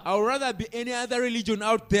ekirala. I would rather be any other religion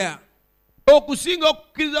out there okusinga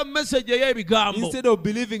okukkiriza message ey'ebigambo. Instead of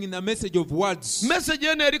believing in the message of words. Message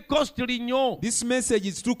eno eri costly nnyo. This message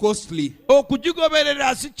is too costly.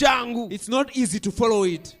 Okugigoberera si kyangu. It's not easy to follow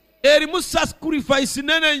it. Erimu sacrifice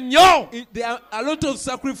nene nnyo. There are a lot of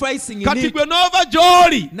sacrificing in Kati it. gwe n'ova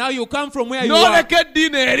gy'oli. Now you come from where you are N'oleka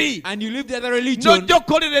eddiini eri. and you leave the other religion N'ojja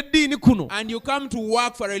okukolera eddiini kuno. and you come to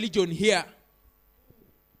work for religion here.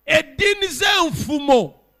 Eddiini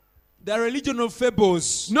z'enfumo. The religion of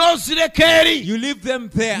fables. N'ozireka eri. You leave them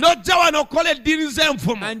there N'ojja wano okola eddiini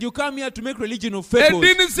z'enfumo. and you come here to make religion of fables.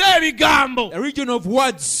 Eddiini z'ebigambo. The religion of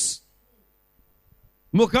words.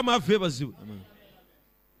 Mukama affe bazibu.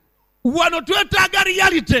 Wano twetaaga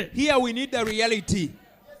reality. Here we need the reality.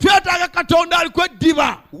 Twetaaga Katonda aliko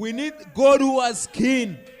eddiba. We need God who has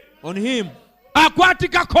skin on him,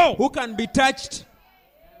 Akwatikako. who can be touched.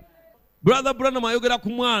 Brother Branham ayogera ku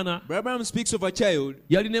mwana. Abraham speaks of a child.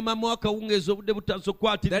 Yali ne mama akawungeezi obudde butaso That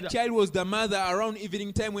kwatirira. child was the mother around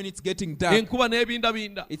evening time when it's getting dark. Enkuba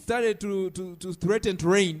n'ebindabinda. It started to threaten to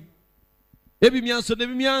rain. Ebimyanso ne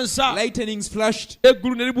bimyansa. Lightnings flashed.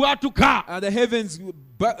 Eggulu ne libwatuka. The heavens.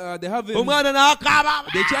 Omwana n'akaaba.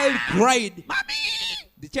 The child cried. Mami.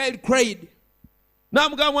 The child cried.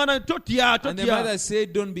 N'amugamba mwana totya And the mother totya.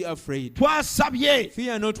 said, don't be afraid. Twasabye.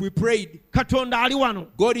 Fear not, we prayed. Katonda ali wano.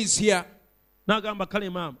 God is here. N'agamba kale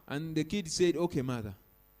maama. And the kid said, okay, mother.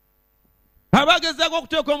 Abagezaako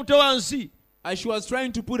okuteeka omutwe wansi. As she was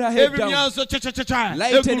trying to put her head down, Ebimyanso cha.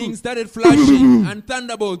 lightning started flashing and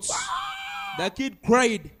thunderbolts. The kid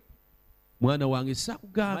cried. Mwana wange My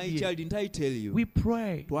sakugambye. child, didn't I tell you? We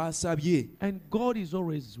pray. Twasabye. And God is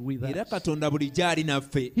always with Era us. Katonda bulijjo ali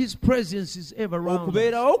naffe. His presence is ever around us.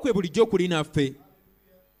 Okubeerawo kwe bulijjo kuli naffe.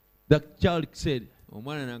 The child said,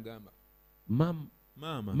 Omwana n'agamba, Mama,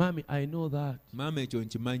 maama, Mommy, I know that. maama ekyo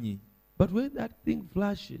nkimanyi. But when that thing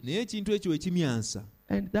flashes Naye ekintu ekyo ekimyansa,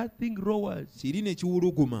 and that thing roars, kiri ne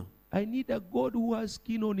kiwuluguma. I need a God who has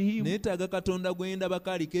skin on him. Neetaaga Katonda gwe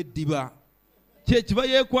ndabako aliko eddiba. Kye kiba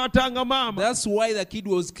yeekwatanga maama. That's why the kid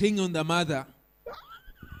was clinging on the mother.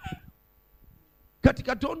 Kati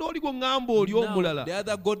Katonda oli gwe ŋŋamba oli Now, omulala. the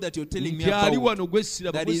other God that you're telling me Nti ali about, wano gwe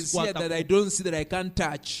siraba that gwe is here that I sikwatako. don't see, that I can't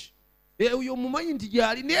touch. Oyo mumanyi nti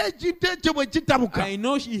gy'ali naye ekintu ekyo bwe kitabuka. I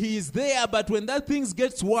know he is there, but when that thing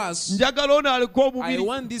gets worse, Njagala ono aliko I omubiri.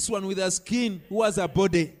 want this one with a skin who has a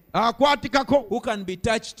body, Akwatikako. who can be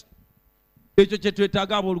touched. Ekyo kye twetaaga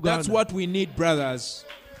That's abooluganda. what we need, brothers.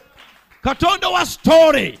 Katonda wa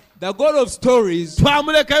story. The God of stories,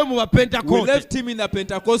 Twamulekayo mu we Bapentekote. left him in the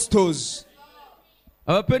Pentecostals.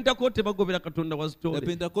 Abapentekote bagobera Katonda wa The story.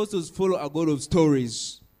 Pentecostals follow a God of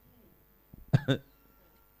stories.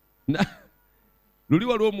 Luli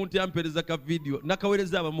waliwo omuntu yampeereza ka video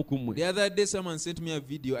nakaweereza abamu ku mmwe. The other day, someone sent me a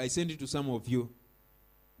video. I sent it to some of you.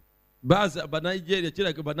 Baza Banigeria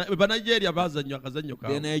kiraka Banigeria bazannywa akazannyo The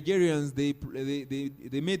kaabwe. Nigerians,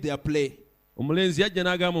 they made their play. Omulenzi yajja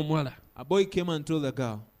n'agamba omuwala, A boy came and told the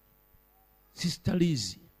girl, Sister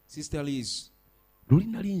Liz, Sister Liz, luli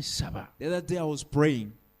nali nsaba. the other day I was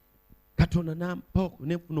praying Katonda n'ampa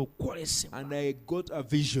n'enfuna okwolesebwa. and I got a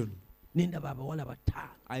vision. N'endaba abawala bataano.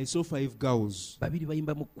 I saw 5 girls. Babiri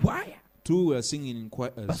bayimba mu kwaya. 2 were singing in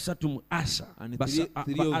choirs. Basatu mu asa. And Asa.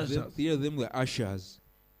 three of them were ushers.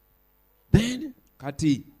 Then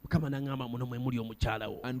Kati. Mukama n'aŋŋamba muno mwe muli omukyala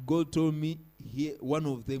wo. And God told me, here, one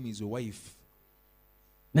of them is your wife.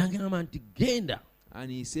 N'aŋŋamba nti genda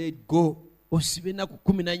And he said, go osibe ennaku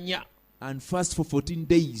 14 and fast for 14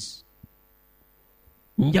 days.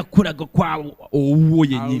 nja kulaga kwawo owuwo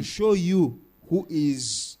I'll yennyini. show you who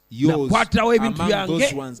is yours Nakwatirawo ebintu among those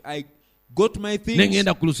byange. ones. I got my things.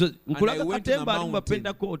 Nengenda ku lusozi I nkulaga went to the katemba ali mu mountain.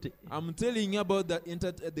 Bapentekote. I'm telling you about the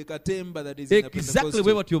Katemba that is in the Exactly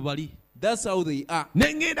bwe Pentecostal. batyo bali. That's how they are.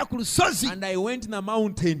 Nengenda ku lusozi And I went in the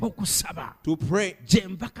mountain okusaba to pray. gye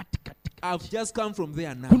nva katikati. I've just come from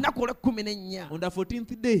there Ku now. nnaku olw'ekkumi On the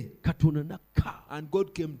 14th day, Katonda n'akka and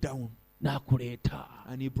God came down n'akuleeta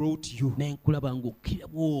and he brought you. n'enkulaba ng'okkira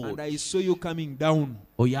And bw'oli. I saw you coming down,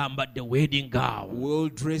 Oyambadde wedding gown. well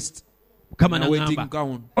dressed, Mukama in a wedding n'aŋŋamba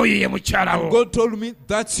gown. oyo ye mukyala And wo. God told me,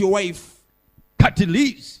 that's your wife. Kati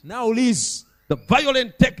Liz, Now, Liz, the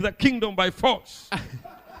violent take the kingdom by force.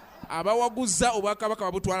 abawaguza obwakabaka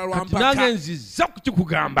babutwala lwa Kati nange mpaka. nziza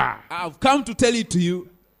kukikugamba. I've come to tell it to you.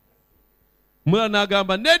 Omulala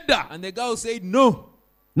n'agamba nedda. And the girl said, no.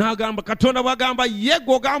 N'agamba Katonda bw'agamba ye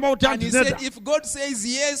gw'ogamba otya And nti he said, nedda. if God says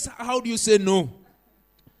yes, how do you say no?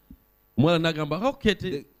 Omulala n'agamba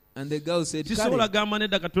okay And the girl said, sisobola Kale, gamba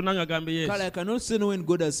nedda Katonda ng'agambe yes. I cannot say no when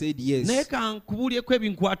God has said yes. Naye kankubuulyeko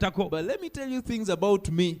ebinkwatako. But let me tell you things about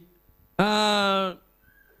me. Ah,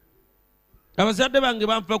 abazadde bange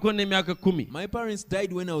banfako n'emyaka 10. My parents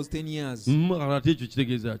died when I was 10 years. Ate ekyo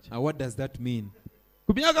kitegeeza ki? What does that mean?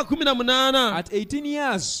 Ku myaka 18 At 18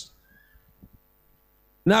 years,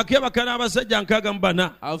 naakebaka n'abasajja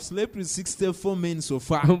 64. I've slept with 64 men so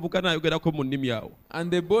far. Omuvubuka n'ayogerako mu nnimi awo.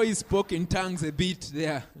 And the boy spoke in tongues a bit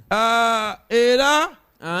there. Era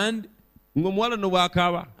And ng'omuwala no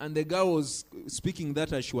bw'akaaba. the girl was speaking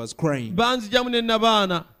that as she was crying. Banzijamu ne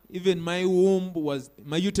nabaana. Even my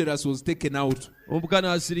uterus was taken out. Omuvubuka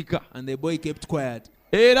n'asirika. And the boy kept quiet.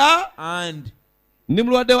 Era And ndi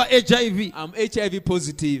mulwadde wa HIV. I'm HIV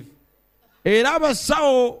positive. Era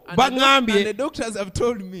abasawo And the baŋŋambye doctors have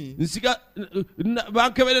told me.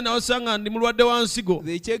 bankebere nawosanga ndi mulwadde wa nsigo.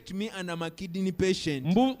 They checked me and I'm a kidney patient.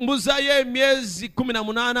 Mbuzayo emyezi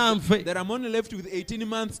 18 nfe. That I'm only left with 18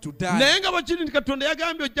 months to die. Naye nga bakiri nti Katonda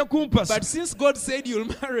yagambye ojja kumpasa. But since God said you'll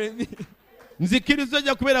marry me, Nzikiriza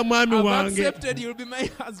ojja kubeera mwami I've wange. accepted you'll be my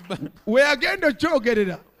husband. We agenda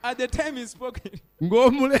okyogerera. At the time he spoke,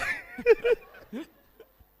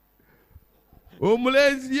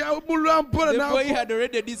 omulenzi yawumulwa mpola the boy had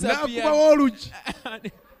already disappeared. n'akubawo oluki.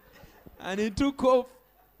 And he took off.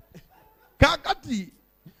 Kaakati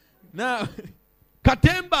Now,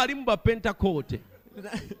 Katemba ali mu bapentakoote.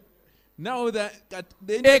 now that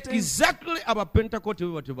Exactly abapentakoote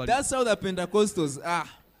bwe batyo bali. that's how the Pentecostals are.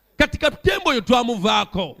 Kati Katemba oyo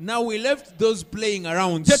twamuvaako. Now we left those playing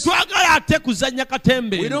around. Tetwagala ate kuzannya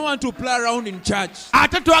Katemba We eno. don't want to play around in church.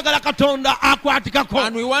 Ate twagala Katonda akwatikako.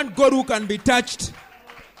 And we want God who can be touched.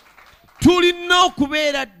 Tulina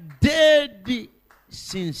okubeera dead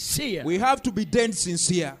sincere. We have to be dead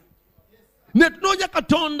sincere. Ne tunoonya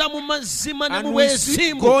Katonda mu mazima ne mu And we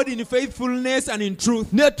seek bwesimbu. God in faithfulness and in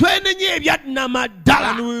truth. Ne twenenya ebyaddama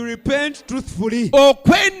ddala. And we repent truthfully.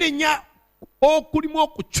 Okwenenya okulimu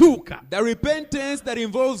okukyuka. The repentance that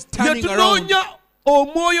involves Ne turning around. tunoonya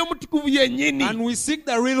omwoyo omutukuvu yennyini. And we seek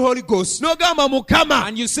the real Holy Ghost. N'ogamba Mukama,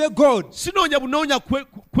 And you say, God, sinoonya bunoonya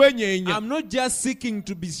kwenyeenya. I'm not just seeking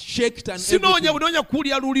to be shaked and Sinoonya everything. bunoonya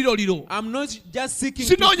kuwulira luliroliro. I'm not just seeking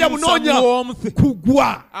to Sinoonya feel some bunoonya warmth.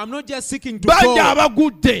 kugwa. I'm not just seeking to Bangi fall.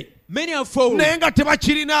 abagudde Many have fallen, naye nga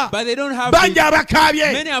tebakirina. but they don't have Bangi it.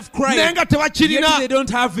 abakaabye Many have cried, naye nga yet tebakirina. they don't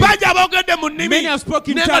have it. Bangi aboogedde mu nnimi Many have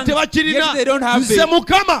spoken naye nga tongues, tebakirina. yet they don't have Nze it.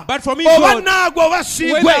 Mukama, But for me, oba God, naagwa oba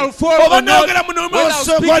siigwe, whether I'll fall oba or not, naogera mu nnimi whether I'll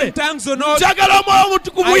speak in osogole, tongues or not, njagala omwoyo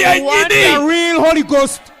omutukuvu I want the yennyini real Holy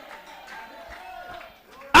Ghost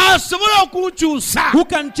asobola okunkyusa. who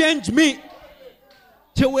can change me.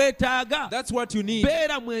 Kyeweetaaga That's what you need.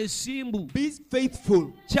 beera mwesimbu. Be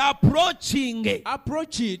faithful. Kyapproaching.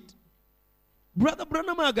 Approach it. Brother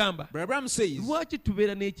Branham agamba, Abraham says, lwaki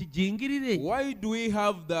tubeera n'ekijingirire why do we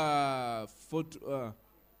have the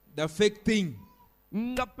fake thing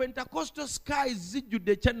nga Pentecostal skies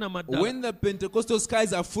zijjudde ekyannamaddala? when the Pentecostal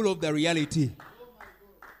skies are full of the reality?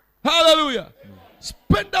 Hallelujah.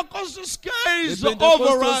 Pentecostal skies The over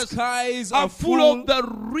Pentecostal us skies are are full of the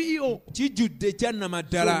real. kijjudde So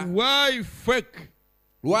ekyannamaddala. why fake?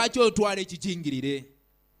 Lwaki otwala ekikingirire?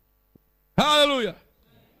 Hallelujah.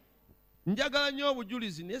 Njagala nnyo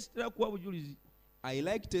obujulizi naye sitera kuwa bujulizi. I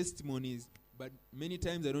like testimonies, but many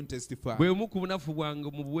times I don't testify. Bwe bumu ku bunafu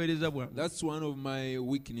bwange mu buweereza bwange. That's one of my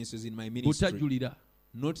weaknesses in my ministry. Butajulira.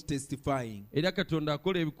 Not testifying. Era Katonda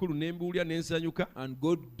akola ebikulu ne mbiwulira ne nsanyuka. And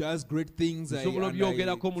God does great things. Nsobola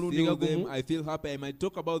obyogerako omulundi nga gumu. I feel happy. I might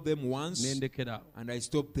talk about them once. Ne ndekeraawo. And I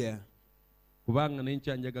stop there. Kubanga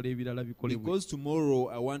n'enkya njagala ebirala bikolebwe. Because tomorrow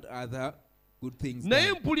I want other good things Naye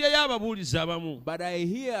done. mpulirayo ababuulizi abamu. But I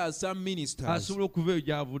hear some ministers, Asobola okuva eyo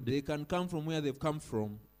gy'avudde. they can come from where they've come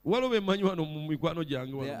from. Waliwo bemanyi wano mu mikwano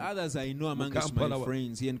gyange There wano. are others I know amongst Kampala my wa.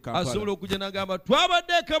 friends here in Asobola Kampala. okujja n'agamba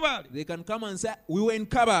twabadde e Kabale. They can come and say, we were in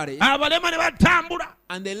Kabale Abalema ne batambula.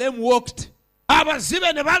 and the lame walked,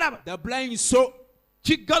 Abazibe ne balaba. the blind saw,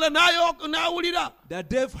 Kiggala n'awulira. the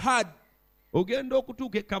deaf heard. Ogenda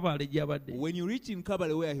okutuuka e Kabale gy'abadde. When you reach in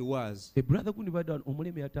Kabale where he was, Brother gundi badde wano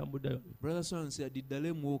omuleme yatambuddeyo. Brother Son said, did the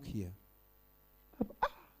lame walk here?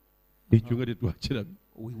 Ekyo nga tetwakirabye.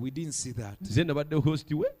 We didn't see that. Nze nabadde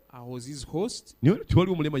host we. I was his host, Naye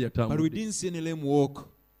tewali omulema but we yatambudde. didn't see any lame walk.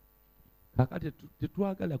 Kakati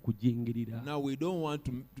tetwagala kujingirira. Now we don't want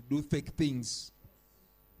to do fake things.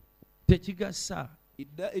 Tekigasa. It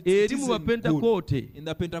Eri mu isn't good. Bapentakoote In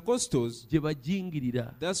the Pentecostals, gye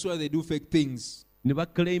bajingirira. that's why they do fake things. Ne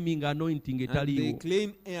baclaiming anointing And they etaliiwo.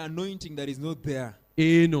 claim an anointing that is not there.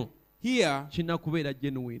 Eno Here, kirina kubeera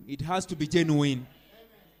genuine. it has to be genuine.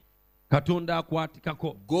 Katonda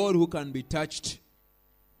akwatikako. God who can be touched.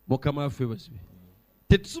 Mukama waffe basibe.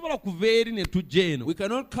 Tetusobola kuva eri ne tujja eno. We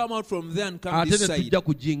cannot come out from there and come Ate this ne side. tujja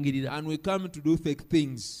kujingirira. And we come to do fake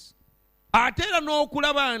things. ate era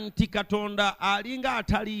n'okulaba nti katonda alinga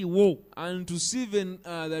ataliiwo, and to see even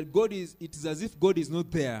that it is as if God is not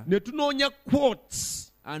there. ne tunoonya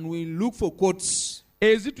quotes And we look for quotes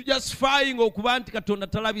ezitujustifying okuba nti katonda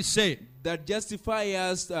talabise. that justify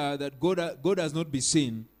us that God has not been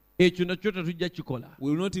seen. Ekyo nakyo tetujja kikola.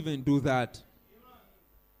 We will not even do that.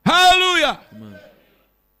 Hallelujah. Amen.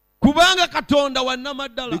 Kubanga katonda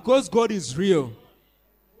wannamaddala, Because God is real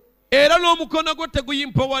era n'omukono gwe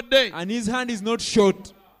teguyimpowadde. and his hand is not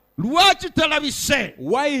short. Lwaki talabise?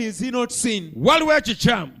 Why is he not seen? Waliwo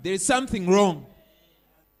ekikyamu. There is something wrong.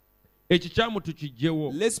 Ekikyamu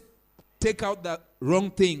tukigyewo, Let's take out the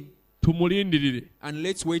wrong thing tumulindirire, and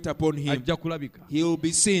let's wait upon him. ajja kulabika. He will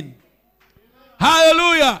be seen.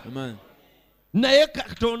 Hallelujah. Amen. Naye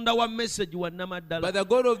katonda wa message But wannamaddala, the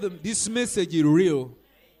God of this message is real.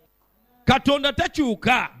 katonda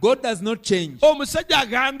takyuka. God does not change. Omusajja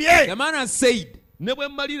The agambye, man has said, ne bwe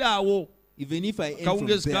mmalira awo, even if I end from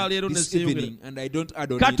Kawungezi ka there leero this ne evening and I don't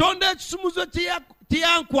add on it, katonda ekisumuzo kye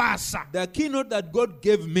yankwasa the keynote that God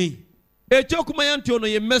gave me ekyokumanya nti ono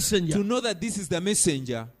ye messenger, to know that this is the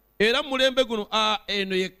messenger, era mu mulembe guno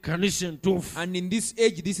eno ye kkanisa entuufu. and in this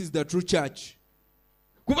age this is the true church.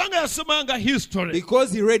 Kubanga yasomanga history,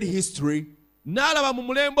 Because he read history n'alaba mu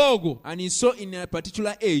mulembe ogwo and he saw in a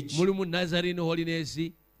particular age mulimu Nazarene Holiness,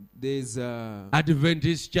 there's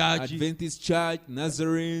Adventist Church, Adventist Church,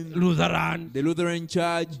 Nazarene, Lutheran, the Lutheran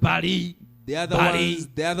Church, Bali, the other Bali, ones,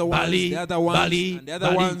 the other ones, Bali, the other ones, Bali, and the other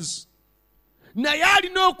Bali. ones. naye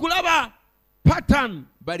alina okulaba pattern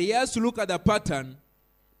But he has to look at the pattern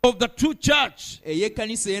of the true church.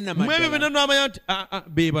 ey'ekkanisa ey'e Mu ebyo byonna Namaddala. n'amanya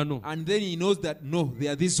nti be bano, And then he knows that no, they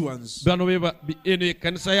are these ones. eno ye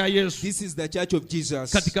kkanisa ya Yesu. This is the church of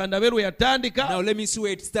Jesus. Kati kandabe lwe yatandika, Now let me see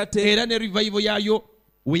where it started era ne revival yayo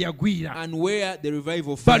we yagwira. and where the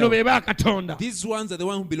revival Bano fell. be ba katonda. These ones are the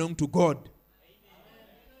ones who belong to God.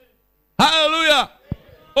 Hallelujah.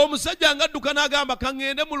 Omusajja ngadduka n'agamba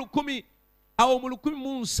kaŋŋende mu 1000 awo mu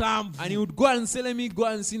 17. And he would go and say, let me go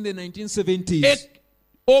and see in the 1970s.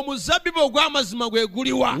 Omuzabbibu ogw'amazima gwe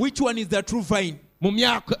guliwa Which one is the true vine? mu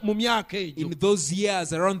myaka In egyo. those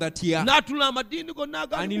years, around that year. N'atula amadiini gonna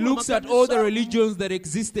And he agali looks at all the religions that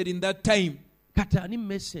existed in that time. kati ani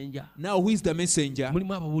messenger. Now, who is the messenger?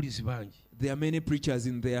 Mulimu ababuulizi bangi, There are many preachers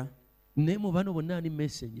in there. naye mu bano bonna ani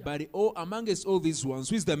messenger. But amongst all these ones,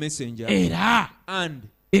 who is the messenger? Era And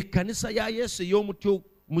ekkanisa ya Yesu ey'omuti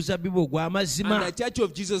muzabbibu the ogw'amazima church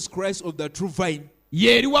of Jesus Christ of the true vine,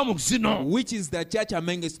 yeeriwa mu zino, which is the church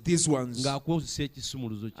amongst these ones. ng'akozesa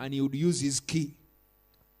ekisumuluzo kye. And he would use his key.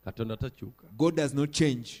 Katonda takyuka. God does not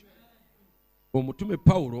change. Omutume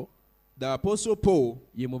Pawulo The apostle Paul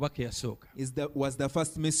ye mubaka eyasooka. was the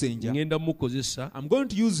first messenger. Ngenda mukozesa I'm going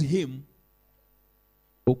to use him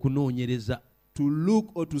okunoonyereza to look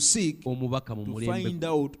or to seek omubaka mu to mulembe. find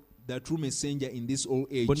out the true messenger in this old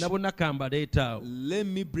age. Bonna bonna kambaleeta awo. Let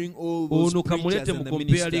me bring all those Ono preachers kamulete and mu the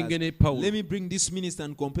comparing ne ministers. Pawulo. Let me bring this minister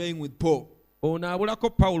and compare him with Paul. Ono abulako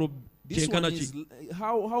Pawulo This one kyenkana is, ki?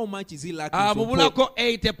 how much is he lacking from Paul? Amubulako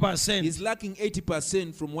 80%. He's lacking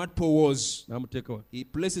 80% from what Paul was. N'amuteeka wa. He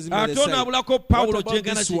places him at Ate the ono side. abulako What Pawulo about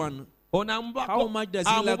kyenkana this ki? one? Ono How much does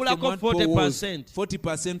he lack from amubulako what Paul was? 40%.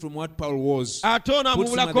 40% from what Paul was. Ate ono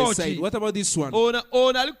Puts him at the amubulako side. ki? What about this one? Ono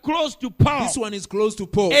ali close to Paul. This one is close to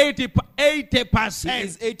Paul. 80%. He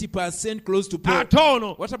is 80% close to Paul. Ate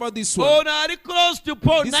ono What about this one? ono ali close to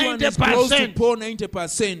Paul This one is close to 90%. Paul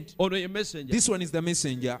 90%. Ono ye messenger. This one is the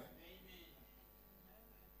messenger.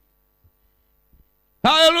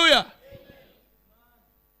 Hallelujah.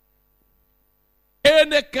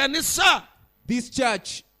 Ene kanisa This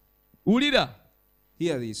church, ulira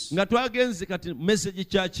hear this. nga twagenze kati message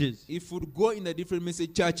churches If we go in the different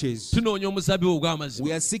message churches, tunoonya omuzabbibu ogw'amazima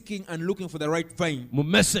we are seeking and looking for the right vine mu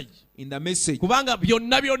message, in the message. kubanga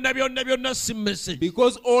byonna si message.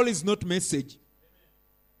 Because all is not message.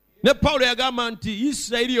 Ne Pawulo yagamba nti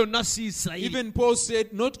Isirayiri yonna si Isirayiri. Even Paul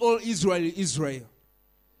said, not all Israel is Israel.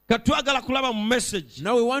 Katwagala kulaba mu message.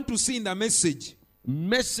 Now we want to see in the message,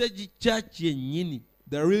 Message church yennyini,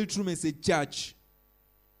 the real true message church.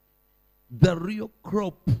 the real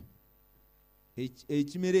crop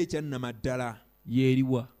Ekimere ekya Namaddala.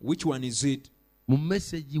 yeeriwa. Which one is it? Mu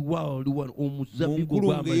message waliwa Mu omuzabbibu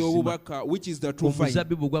nkulungo ogw'amazima. ey'obubaka, which is the true vine?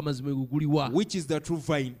 Omuzabbibu ogw'amazima guliwa. Which is the true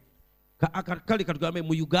vine? Kale katugambe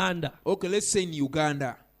mu Uganda. Okay, let's say in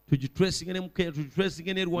Uganda. Tugitracinge ne mu Kenya,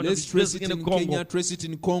 tugitracinge ne Rwanda, Let's trace it tugitracinge ne in Congo. Kenya, trace it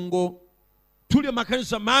in Congo. Tuli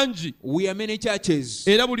amakanisa mangi We are many churches.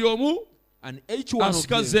 era buli omu And each one of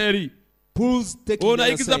asikaze them eri. pulls taking Ono the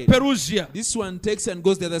other ayigiza side. Perusia, This one takes and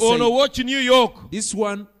goes the other ono side. watch New York, This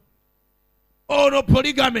one, ono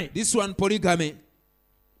polygamy, polygamy.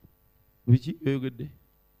 Biki oyogedde?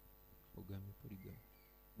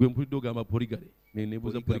 Gwe mpulidde ogamba Polygamy.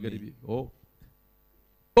 Nebuuza Polygamy bye. Oh.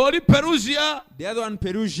 Oli Perusia. The other one,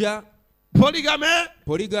 Perusia.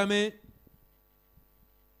 Polygamy.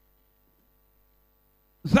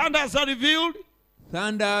 Thunders are revealed.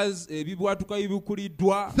 Thunders ebibwatuka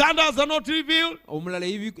ebikuliddwa. Thunders are not revealed. Omulala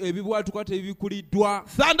ebibwatuka tebikuliddwa.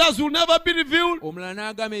 Thunders will never be revealed. Omulala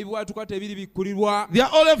n'agamba ebibwatuka tebiri bikulirwa. They are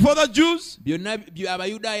only for the Jews. Byonna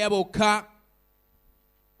Abayudaaya bokka.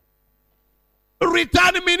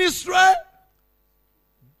 Return ministry.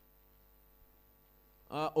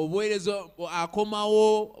 Obuweereza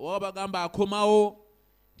akomawo, oba bagamba akomawo.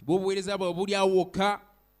 Bwo obuweereza bwe buli awo wokka.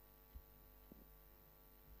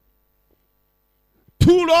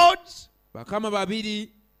 Two lords. Bakama babiri,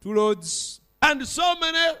 two lords. And so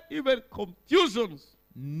many even confusions.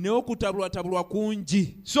 N'okutabulwatabulwa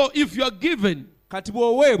kungi. So if you are given Kati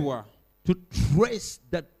bw'oweebwa to trace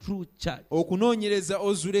the true church, okunoonyereza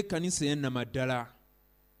ozuula ekkanisa eyannamaddala,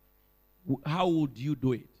 how would you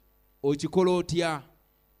do it? okikola otya?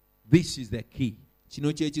 This is the key.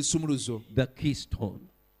 Kino kye kisumuluzo, The keystone.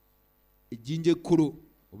 ejjinja ekkulu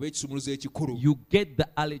oba ekisumuluzo ekikulu. You get the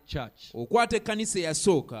early church Okwata ekkanisa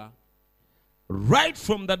eyasooka right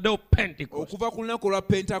from the day of Pentecost. okuva ku lunaku olwa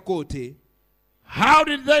Pentakoote. How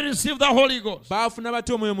did they receive the Holy Ghost? Baafuna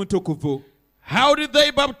batya Omwoyo Mutukuvu? How did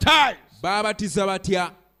they baptize? Baabatiza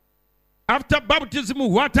batya? After baptism,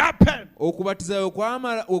 what happened? Okubatiza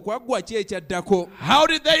okwaggwa ki ekyaddako? How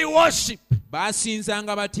did they worship?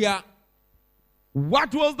 Baasinzanga batya?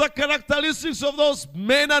 What was the characteristics of those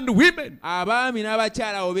men and women? Abaami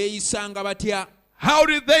n'abakyala abo beeyisanga batya? How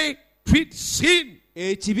did they treat sin?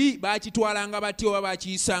 Ekibi baakitwalanga batya oba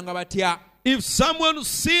baakiyisanga batya? If someone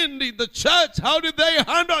sinned in the church, how did they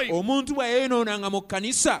handle it? Omuntu bwe yeeyonoonanga mu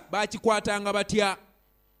kkanisa baakikwatanga batya?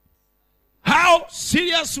 How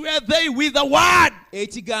serious were they with the word?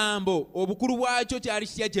 Ekigambo obukulu bwakyo kyali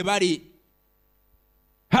kitya gye bali?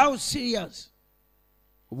 How serious?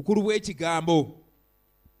 Obukulu bw'ekigambo.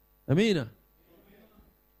 Amina.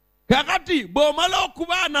 Kakati bw'omala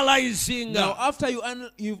okuba Now analyzinga after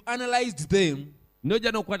you've analyzed them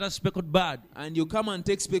n'ojja n'okwata speckled bird and you come and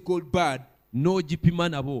take speckled bird n'ogipima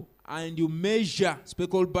nabo, and you measure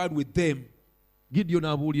speckled bird with them, Gideon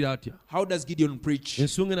abuulira atya? how does Gideon preach?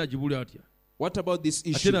 Ensonga enagibuulira atya? What about this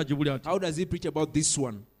Ate issue? nagibuulira atya? How does he preach about this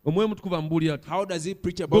one? Omwoyo Mutukuvu amubuulira atya? How does he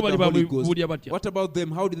preach Bo about bali the Holy Ghost? bamubuulira batya? What about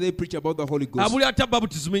them? How do they preach about the Holy Ghost? Abuulira atya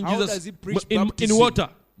baptism in How does Jesus he preach in baptism? water?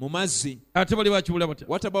 Mu mazzi. Ate bali bakibuulira batya?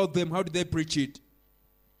 What about them? How do they preach it?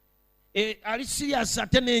 Ali serious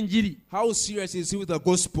ate n'enjiri. How serious is he with the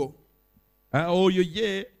gospel? Oyo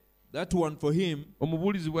ye That one for him,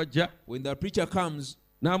 omubuulizi bw'ajja when the preacher comes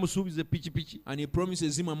n'amusuubiza epikipiki and he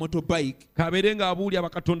promises him a motorbike, kabeere ng'abuulira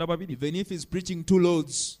bakatonda babiri even if he's preaching two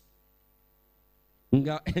loads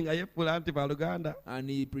nga yefuula nti baluganda and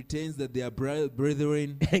he pretends that they are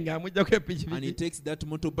brethren ng'amuggyako and he epikipiki takes that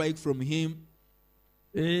motorbike from him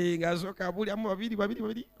ng'asooka abuuliramu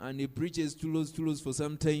babiri and he preaches two loads for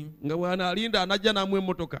some time nga bw'anaalinda anajja n'amu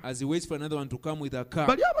emmotoka. as he waits for another one to come with a car.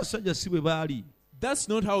 Bali abasajja si bwe baali. That's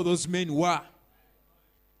not how those men were.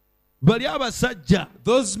 Bali abasajja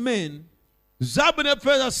Those men, zaabu ne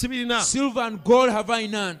ffeeza sibirina. silver and gold have I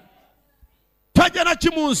none. Twajja na ki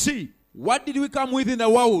mu nsi? What did we come with in the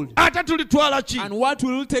world? Ate tulitwala ki? And what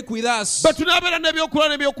will we take with us? Bwe tunaabeera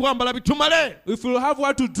n'ebyokulya n'ebyokwambala bitumale. If we'll have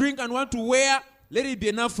what to drink and what to wear, let it be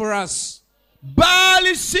enough for us.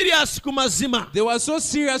 Baali serious ku mazima. They were so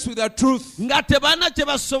serious with the truth. Nga tebalina kye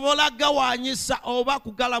basobola gawaanyisa oba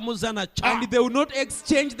kugalamuza nakyo. And they would not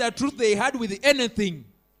exchange the truth they had with anything.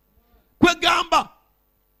 Kwegamba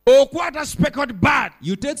okwata speckled bird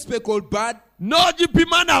You take speckled bird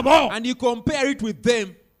n'ogipima nabo and you compare it with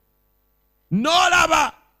them.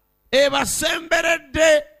 n'olaba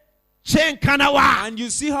ebasemberedde kyenkana wa. And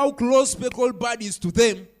you see how close speckled bird is to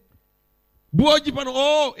them. Bw'ogipa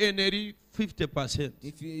eno eri 50%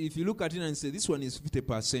 If you look at it and say this one is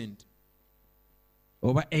 50%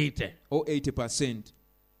 oba 80. or 80%,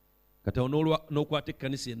 Kati awo n'okwata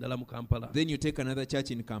ekkanisa endala mu Kampala then you take another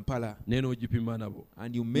church in Kampala naye n'ogipima nabo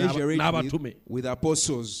and you measure it n'abatume with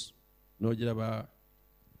apostles, n'ogiraba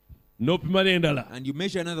n'opima n'endala and you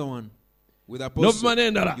measure another one with n'opima apostles,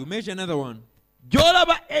 n'endala you measure another one.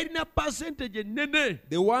 gy'olaba erina percentage ennene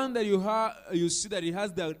The one that you see that it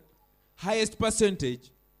has the highest percentage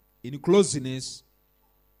in closeness,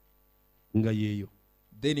 nga yeeyo.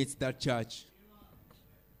 then it's that church.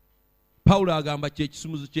 Pawulo agamba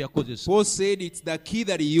kyekisumuzo kye yakozesa. Paul said it's the key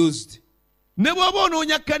that he used. Ne bw'oba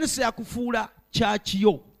onoonya kkanisa yakufuula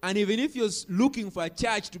kyakiyo. And even if you're looking for a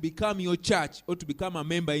church to become your church or to become a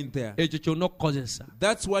member in there, ekyo kyonna okukozesa.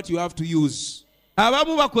 that's what you have to use.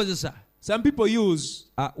 Abamu bakozesa Some people use,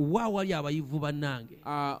 wa wali abayivu bannange,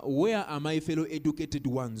 where are my fellow educated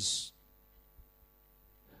ones?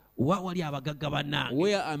 wa wali abagagga bannange.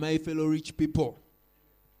 Where are my fellow rich people?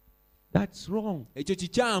 That's wrong. Ekyo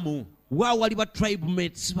kikyamu. Wa wali ba tribe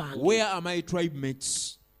mates bange. Where are my tribe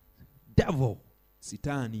mates? Devil.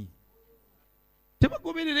 Sitaani.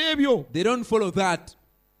 Tebagoberera ebyo. They don't follow that.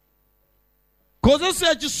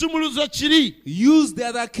 Kozesa ekisumuluzo kiri. Use the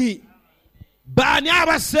other key. Baani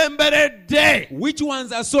abasemberedde Which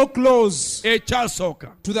ones are so close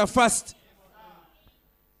ekyasooka. to the first?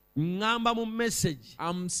 Ngamba mu message.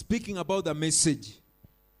 I'm speaking about the message.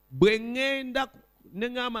 Bwe ŋŋenda ne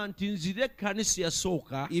ŋŋamba nti nzire ekkanisa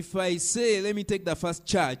yasooka, If I say, let me take the first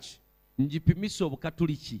church, ngipimisa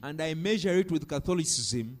obukatuliki, and I measure it with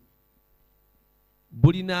Catholicism,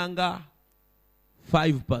 bulinanga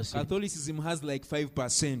 5%. Catholicism has like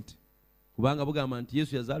 5%. Kubanga bugamba nti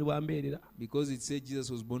Yesu yazaalibwa mbeerera, Because it said Jesus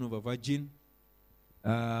was born of a virgin,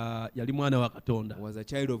 yali mwana wa Katonda, was a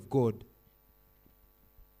child of God,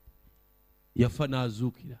 yafa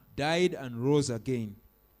n'azuukira. died and rose again.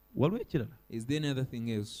 Waliwo ekirala? Is there any other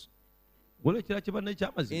thing else? Waliwo ekirala kye banna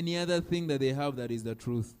ekyamazima? Any other thing that they have that is the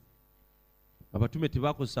truth? Abatume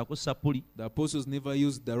tebaakozesaako sapuli, The apostles never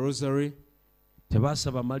used the rosary.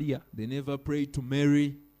 tebaasaba Maliya, They never prayed to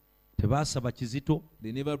Mary. tebaasaba Kizito,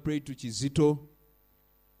 They never prayed to Chizito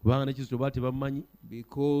kubanga ne Kizito baali tebamumanyi.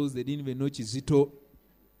 because they didn't even know Chizito.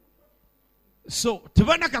 So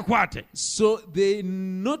tebanakakwate. So they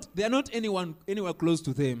are not anywhere close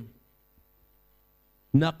to them.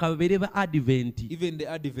 Nakabere ba Advent, Even the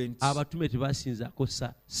Adventists, abatume tebaasinzaako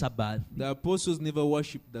Sabbath. the apostles never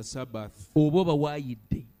worshipped the Sabbath. Oba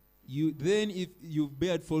obawaayidde. If you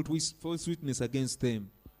bear false witness against them,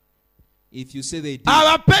 if you say they did,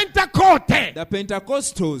 Abapentekote, the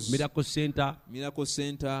Pentecostals, Miracle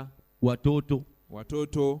Center, Watoto,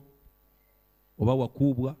 oba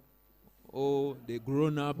Wakuubwa, or the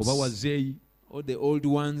grown-ups, oba Wazeeyi, or the old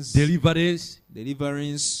ones,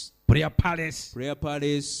 Deliverance, Prayer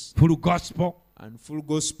Palace, Full Gospel, and full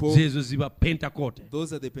gospel. zezo ziba Pentekote.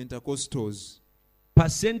 Those are the Pentecostals.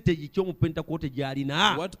 Percentage ky'omu Pentekote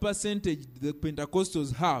gy'alina What percentage the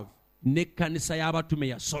Pentecostals have n'ekkanisa y'abatume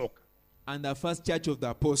yasooka. and the first church of the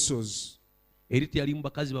apostles? Eri teyalimu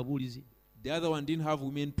bakazi babuulizi. The other one didn't have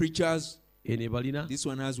women preachers. Eno ebalina This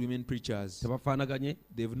one has women preachers. tebafaanaganye.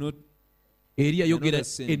 They've not. Eri yayogera the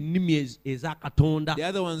same. ennimi eza Katonda. The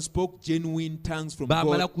other one spoke genuine tongues from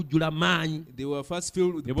Baamala God. kujjula maanyi. They were first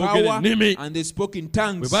filled with Ne boogera power ennimi. and they spoke in Bwe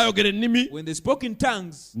tongues. baayogera ennimi, When they spoke in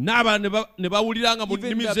tongues, n'abalala ne bawuliranga mu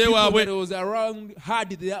even nnimi the people that z'ewaabwe. was around heard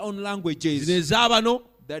their own languages. Zino ez'abano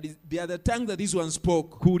That is, they are the tongues that this one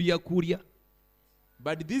spoke. kuulya.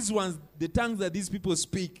 But these ones, the tongues that these people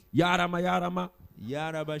speak, Yarama.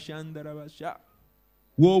 Yarabashandarabasha.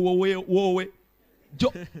 Woowe.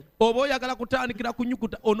 Oba oyagala kutandikira ku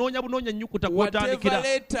nnyukuta, onoonya bunoonya nnyukuta Whatever kw'otandikira.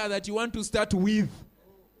 letter that you want to start with,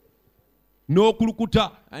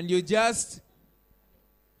 N'okulukuta. and you just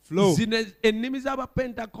flow. Zino ennimi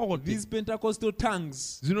z'Abapentekote. These Pentecostal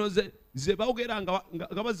tongues, Zino ze boogera nga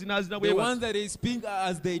bazinaazina bwe the bati. ones that they speak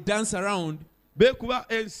as they dance around Beekuba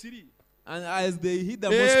ensiri. and as they hit the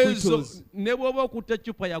Ezo mosquitoes. ne bw'oba okutta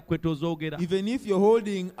eccupa yakwe tozoogera. Even if you're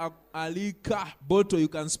holding a liquor bottle, you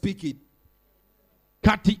can speak it.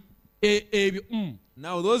 Kati ebyo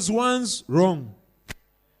Now those ones, wrong.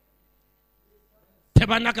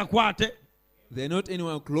 tebanakakwate. They're not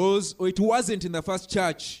anywhere close, or it wasn't in the first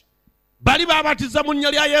church. Bali babatiza mu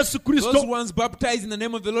nnya lya Yesu Those Kristo. ones baptized in the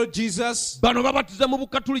name of the Lord Jesus. Bano babatiza mu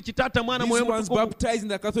Bukatuliki Taata Mwana These Mwoyo ones Mutukuvu. baptized in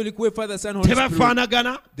the Catholic way, Father, Son, Holy Spirit.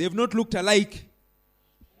 Tebafaanagana. They've not looked alike.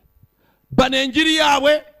 Bano enjiri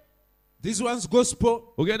yaabwe. This one's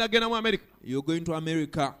gospel, Ogenda mu America. you're going to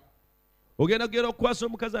America. Ogenda okukwasa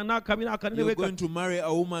omukazi anaakabina akanene You're bwe going kati. to marry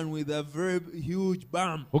a woman with a very huge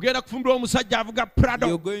bum. Ogenda kufumbirwa omusajja avuga You're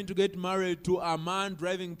Prado. going to get married to a man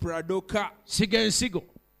driving Prado car. Siga ensigo.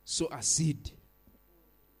 So a seed.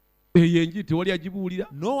 Eyo enjiri tewali agibuulira.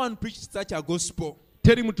 No one preached such a gospel.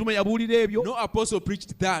 Teri mutume yabuulira ebyo. No apostle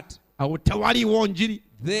preached that. Awo tewaliiwo njiri.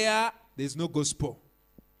 There's no gospel.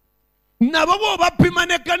 Nabo bw'obapima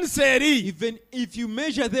n'ekkanisa eri. Even if you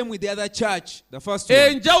measure them with the other church, the first one,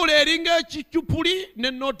 Enjawulo eringa ekicupuli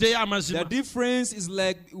n'ennoota the ey'amazima. difference is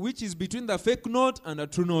like which is between the fake note and the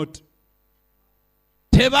true note.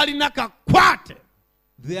 Tebalina kakwate.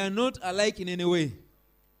 They are not alike in any way.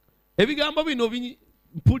 Ebigambo bino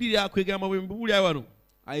mpulira kwegamba bwe mbibuulira wano.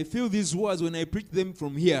 I feel these words when I preach them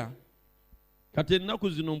from here. kati ennaku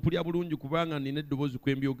zino mpulya bulungi kubanga nina eddoboozi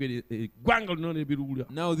kwembyogere eggwanga lino nebiruwulira.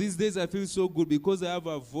 Now these days I feel so good because I have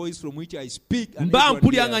a voice from which I speak. And mba everyone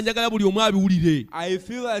mpulya nga hears. njagala buli omu abiwulire. I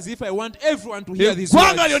feel as if I want everyone to hear this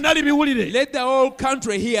eggwanga word. lyonna libiwulire. Let the whole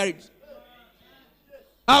country hear it.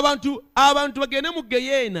 abantu bagende mu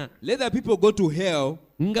geyeena Let the people go to hell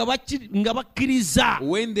nga bakkiriza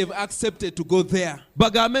when they've accepted to go there.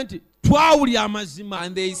 bagambe nti twawulya amazima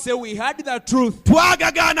And they say, we heard the truth.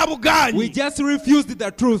 twagagaana We bugaanyi just refused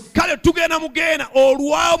the truth. kale tugenda mu geyeena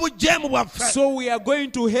olw'obujeemu bwaffe. So we are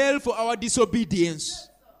going to hell for our disobedience.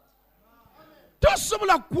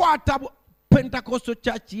 tosobola kukwata Pentecostal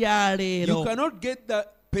church ya You leero cannot get the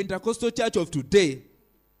Pentecostal church of today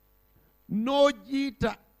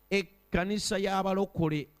n'ogiyita ekkanisa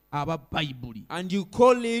y'abalokole aba bayibuli and you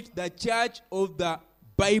call it the church of the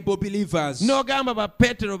Bible believers. n'ogamba ba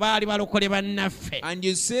Petero baali balokole bannaffe And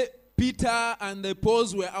you say Peter and the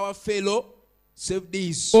Pauls were our fellow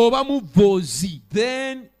safeties. oba muvoozi.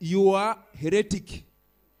 Then you are heretic.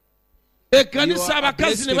 ekkanisa You are a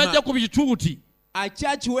abakazi ne blasphemer. bajja ku bicuuti A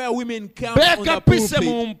church where women come on the beekapise pulpit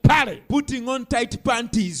mu mpale putting on tight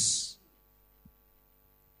panties.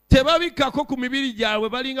 tebabikkako ku mibiri gyabwe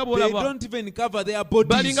balinga They bwolaba don't even cover their bodies.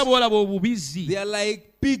 balinga bwolaba obubizi. They are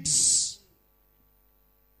like pigs.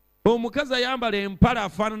 omukazi ayambala empale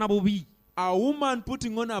afaanana bubi A woman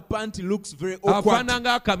putting on a panty looks very awkward, afaanana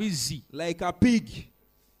ng'akabizi. like a pig.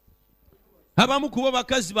 abamu ku bo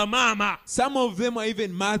bakazi bamaama Some of them are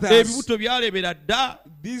even mothers. ebibuto byalebera dda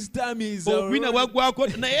This time is obwina already- bwaggwako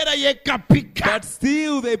naye era yeekapika but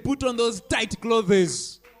still they put on those tight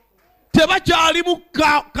clothes. tebakyalimu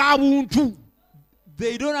ka buntu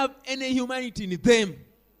They don't have any humanity in them.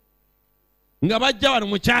 nga bajja wano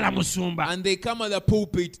mukyala musumba And they come at the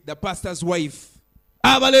pulpit, the pastor's wife.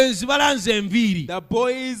 abalenzi balanze enviiri The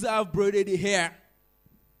boys have braided hair.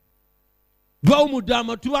 bawumudde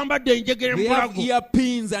amatu bambadde enjegere They have mulago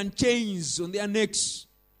earpins and chains on their necks,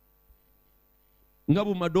 nga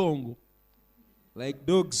bumadongo. like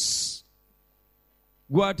dogs.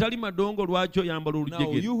 gwe atali madongo lwaki oyambala Now,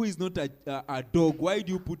 olujegere? you who is not a dog, why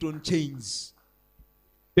do you put on chains?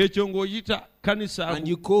 ekyo ng'oyita kanisa And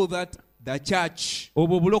you call that the church,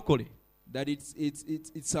 obwo bulokole. that it's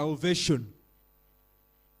salvation.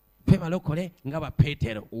 fe balokole nga ba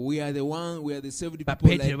Peetero. We are the saved Ba people.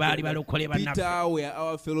 Peetero baali Like balokole bannaffe. Peter, we are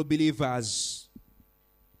our fellow believers.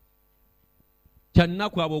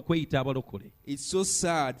 kyannaku abo okweyita abalokole. It's so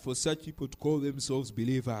sad for such people to call themselves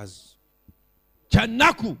believers.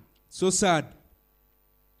 kyannaku So sad.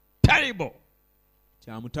 terrible.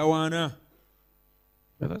 Kyamutawaana.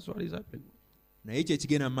 But that's what is happening. Naye kye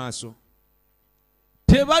kigenda mu maaso.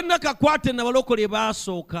 tebannakakwate na balokole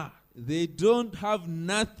baasooka. They don't have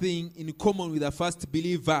nothing in common with the first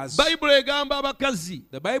believers. bayibuli egamba abakazi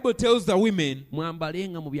The Bible tells the women,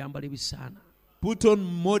 mwambalenga mu byambalo ebisaana put on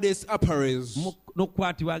modest apparels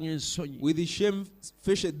n'okukwatibwa ng'ensonyi with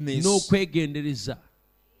shamefacedness, n'okwegendereza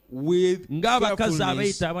with ng'abakazi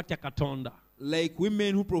fearfulness, abayita abatya katonda. like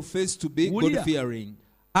women who profess to be Wulira. God-fearing.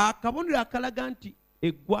 akabonero akalaga nti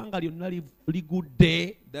eggwanga lyonna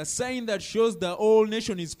ligudde, The sign that shows the whole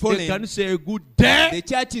nation is fallen, ekkanisa egudde, the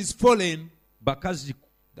church is fallen, bakazi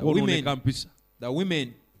The women. bonooneka mpisa. the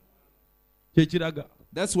women. kyekiraga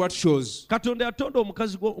That's what shows. katonda yatonda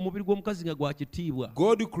omubiri gw'omukazi nga gwa kitiibwa,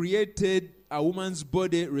 God created a woman's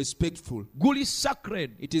body respectful. guli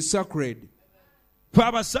sacred. It is sacred. fe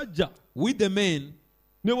abasajja With the men,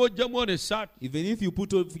 ne bw'ojjamu ono essaati even if you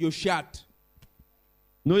put on your shirt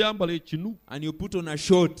n'oyambala ekinu, and you put on a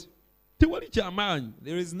short, tewali kyamaanyi,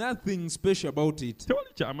 there is nothing special about it.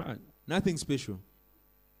 tewali kyamaanyi. Nothing special.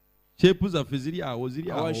 sheepu zaffe ziri awo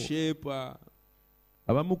ziri Our awo. shape,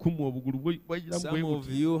 abamu kumu obugulu bwegiramu some bwe of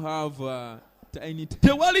buti. you have tiny,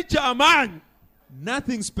 tewali kyamaanyi.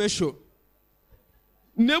 nothing special.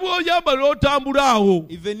 ne bw'oyambala otambula awo,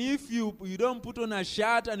 Even if you don't put on a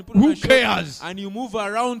shirt and put on who a short cares? and you move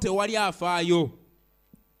around, tewali afaayo.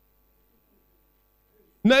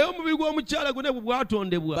 naye omubiri gw'omukyala gune bwe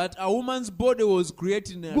bwatondebwa, But a woman's body was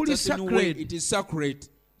created in a Guli certain way. sacred. It is sacred.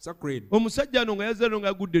 Sacred. omusajja ano nga yazze no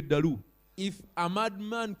ng'agudde eddalu If a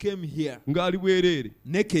madman came here ng'ali bwereere,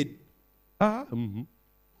 naked, mhm,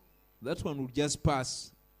 that one would just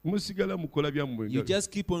pass. musigala mukola byammwe. You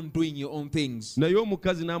just keep on doing your own things. naye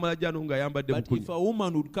omukazi n'amala gyano ng'ayambadde But if bukunya, a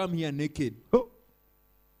woman would come here naked, Oh,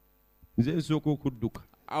 nze nsooka okudduka.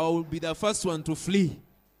 I will be the first one to flee.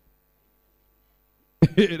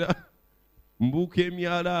 era mbuuka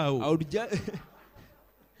emyala awo.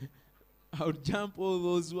 I would jump all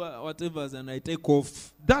those whatevers and I take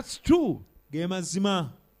off. That's true. Ge mazima.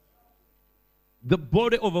 The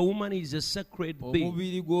body of a woman is a sacred thing.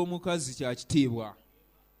 omubiri gw'omukazi kya kitiibwa,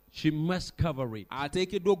 She must cover it.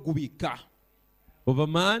 ateekeddwa okugubika. Of a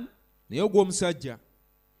man, Naye ogw'omusajja,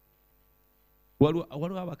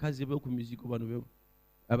 waliwo abakazi b'oku mizigo bano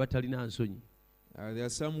abatalina nsonyi. there are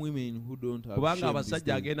some women who don't have Kubanga shame these abasajja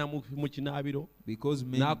days, agenda mu kinaabiro because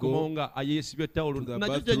men n'akomawo go. nga yeesibye tawulo. to the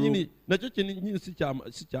Nakyo kyennyini si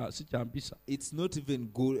kya mpisa. It's not even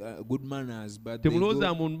good manners, but they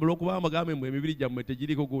Temulowooza go, olw'okuba amagambo mmwe emibiri gyammwe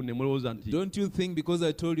tegiriko gunne mulowooza nti don't you think because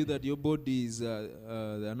I told you that your bodies they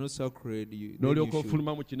are not sacred, then n'olyoka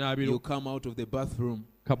ofuluma mu kinaabiro you come out of the bathroom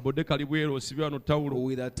kabode kali bweru osibye wano tawulo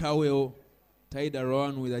with a towel tied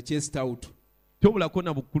around with a chest out. tobulako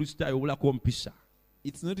na bukristaayo obulako mpisa.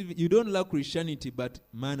 It's not even, you don't lack Christianity, but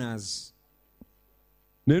manners.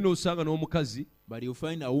 naye n'osanga n'omukazi But you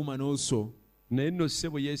find a woman also naye nno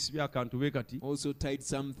ssebo yeesibye akantu bwe kati also tied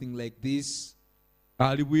something like this.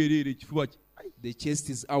 ali bwereere ekifuba The chest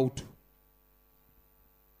is out.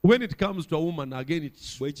 when it comes to a woman again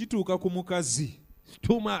it's Bwe kituuka ku mukazi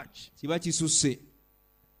too much. kiba kisusse.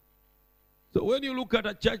 So when you look at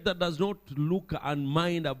a church that does not look and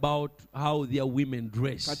mind about how their women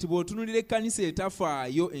dress, Kati bw'otunuulira ekkanisa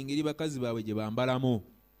etafaayo engeri bakazi baabwe gye bambalamu,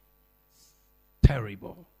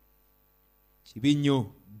 terrible. kibi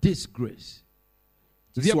nnyo. Disgrace.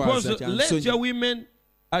 The Kiswaza apostle, kya let nsonyi. your women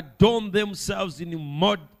adorn themselves in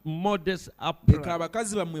modest Leka apparel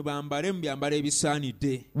abakazi bammwe bambale mu byambalo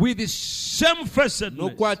ebisaanidde, with shamefacedness,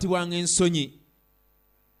 n'okukwatibwa ng'ensonyi,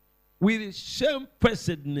 with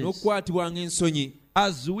shamefacedness, n'okukwatibwa ng'ensonyi,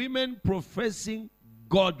 as women professing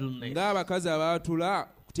godliness. ng'abakazi abaatula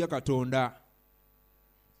kutya Katonda.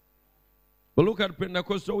 But look at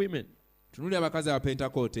Pentecostal women. Tunuulira abakazi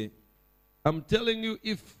abapentakoote. I'm telling you,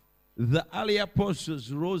 if the early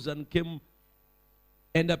apostles rose and came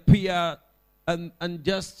and appear and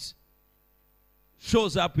just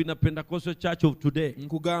shows up in a Pentecostal church of today,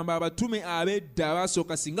 Nkugamba abatume ab'edda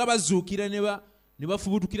abasooka singa bazuukira ne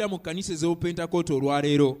bafubutukira mu kkanisa ez'obupentakoote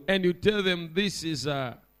olwaleero, and you tell them this is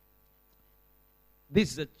a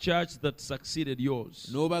church that succeeded yours.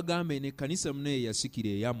 n'obagamba eno ekkanisa muno eyasikira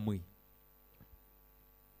eyammwe,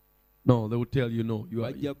 No, they will tell you no.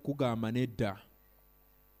 bajja kukugamba nedda,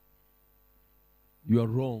 You are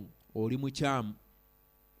wrong. oli mukyamu.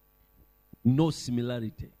 No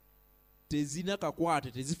similarity. Tezina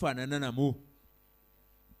kakwate, tezifaanana namu.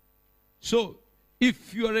 So,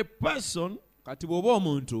 if you are a person Kati bw'oba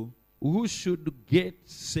omuntu who should get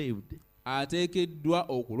saved, ateekeddwa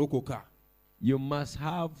okulokoka, you must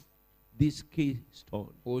have this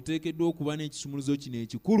keystone oteekeddwa okuba n'ekisumuluzo kino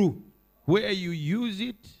ekikulu, where you use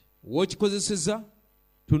it w'okikozeseza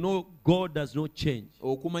to know God does not change.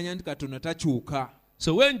 okumanya nti Katonda takyuka.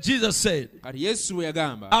 So when Jesus said, Kati Yesu bwe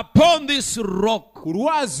yagamba, upon this rock ku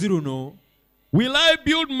lwazi luno will I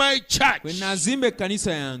build my kwe church, naazimba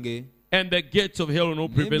ekkanisa yange, and the gates of hell will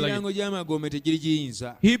not prevail against. n'emirango gy'amagombe tegiri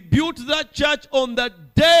giyinza. He built that church on the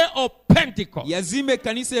day of Pentecost. Yazimba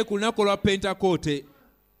ekkanisa eyo ku lunaku olwa Pentakoote.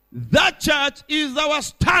 That church is our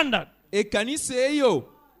standard, Ekkanisa eyo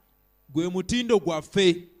gwe mutindo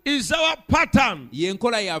gwaffe, is our pattern,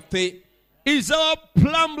 y'enkola yaffe, is our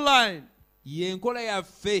plumb line. y'enkola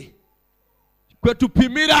yaffe Kwe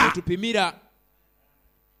tupimira. etupimira.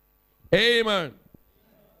 Amen.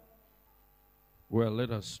 Well,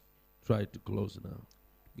 let us try to close now.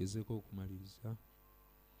 Gezeeko okumaliriza.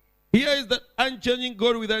 Here is the unchanging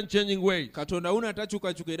God with unchanging ways. Katonda wuno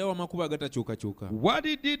atakyukakyuka era w'amakubo agatakyukakyuka. What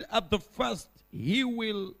he did at the first, he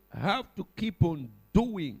will have to keep on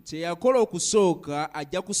doing Kye yakola okusooka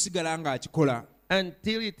ajja kusigala ng'akikola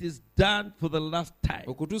until it is done for the last time.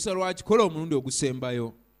 okutuusa lw'akikola omulundi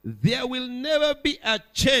ogusembayo. There will never be a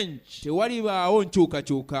change. Tewalibaawo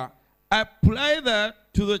nkyukakyuka. Apply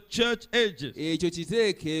that to the church ages. Ekyo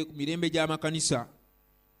kiteeke ku mirembe gy'amakanisa.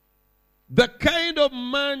 The kind of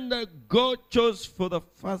man that God chose for the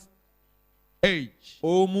first age,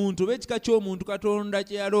 Omuntu oba ekika ky'omuntu Katonda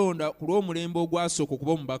kye yalonda ku lw'omulembe ogwasooka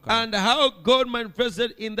okuba omubaka. and how God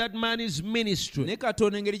manifested in that man's ministry, Ne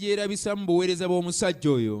Katonda engeri gye yeerabisa mu buweereza bw'omusajja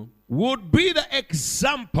oyo, would be the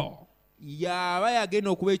example y'aba yagenda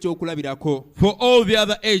okuba ekyokulabirako for all the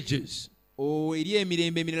other ages. eri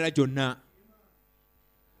emirembe emirala gyonna.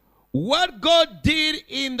 What God did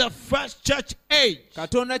in the first church age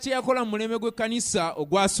Katonda kye yakola mu mulembe gw'ekkanisa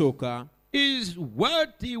ogwasooka is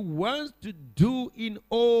what he wants to do in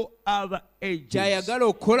all other ages. ky'ayagala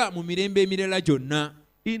okukola mu mirembe emirala gyonna.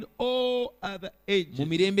 In all other Mu ages.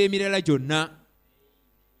 mirembe emirala gyonna.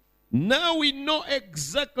 Now we know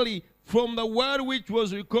exactly from the word which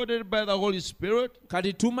was recorded by the Holy Spirit,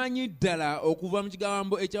 kati tumanyi ddala okuva mu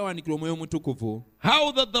kigambo ekyawandiikirwa Omwoyo Omutukuvu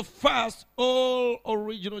how that the first all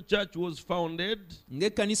original church was founded,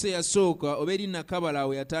 ng'ekkanisa eyasooka oba eri nakabala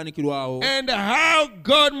we yatandikirwawo, and how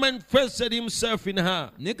God manifested himself in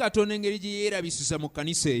her. ne Katonda engeri gye yeerabisisa mu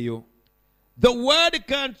kkanisa eyo. The word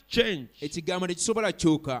can't change Ekigambo tekisobola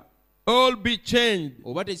kyuka or be changed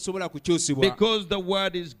oba tekisobola kukyusibwa because the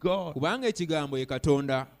word is God. kubanga ekigambo ye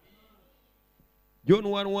Katonda. John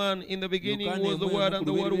 1:1, in the beginning Yokaana was the emu word, emu and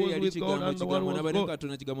ku the word lubereberye was yali with God, kigambo, and the word kigambo was n'aba ne God.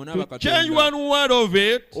 Katonda, kigambo To n'aba change Katonda. one word of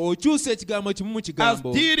it, Okyusa ekigambo kimu mu as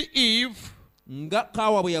kigambo did Eve, nga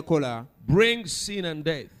Kaawa bwe yakola, brings sin and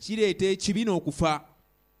death. kireeta ekibi n'okufa.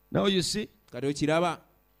 Now you see, Kati okiraba,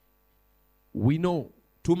 we know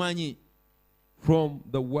tumanyi from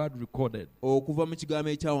the word recorded okuva mu kigambo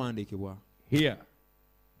ekyawandiikibwa here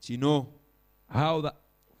kino how the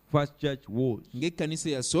first church was ng'ekkanisa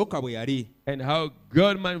eyasooka bwe yali, and how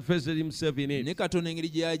God manifested himself in ne it. Katonda engeri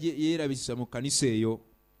gye yeerabisisa mu kkanisa eyo.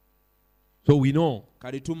 So we know.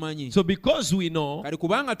 Kati tumanyi, So because we know, kati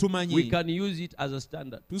kubanga we tumanyi, can use it as a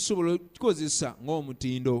standard. tusobola okukikozesa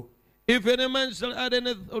ng'omutindo. If any man shall add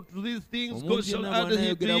anything to these things, God Omuntu shall yenna add to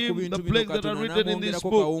bw'anaayogera ku him the bintu bino plagues that are Katonda written in this n'amwongerako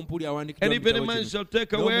book. kawumpuli awandiikiddwa And mu if any kitabo man kino. shall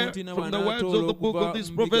take away N'omuntu yenna from the words bw'anaatoola of the book okuva of this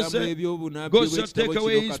mu bigambo prophecy, eby'obunabbi God shall take obw'ekitabo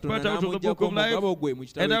away kino, his Katonda part out of the book n'amuggyako of life, omugabo gwe mu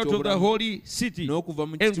kitabo and out of the eky'obulamu, holy city, n'okuva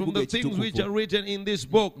mu and from kibuga the things which are ekitukuvu, written in this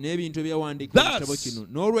book. n'ebintu ebyawandiikibwa mu kitabo Thus, kino.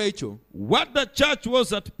 N'olwekyo what the church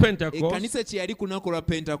was at Pentecost ekkanisa kye yali ku lunaku lwa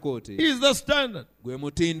Pentakoote is the standard. gwe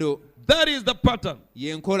mutindo, That is the pattern.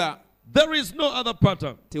 ye nkola. There is no other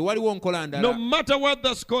pattern. Tewaliwo nkola No ndala. matter what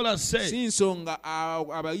the scholars say, Si nsonga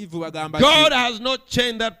abayivu bagamba God ki. has not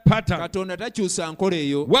changed that pattern. Katonda takyusa nkola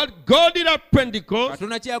eyo. What God did at Pentecost,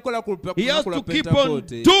 Katonda kyeyakola ku He has lunaku lwa to keep on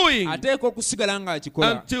Pentakoote doing ateeka okusigala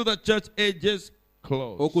ng'akikola until the church ages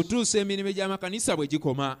close. okutuusa emirimu gy'amakanisa bwe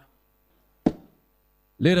gikoma.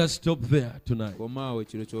 Let us stop there tonight. Komaawo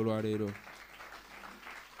ekiro ky'olwaleero.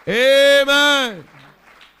 Amen.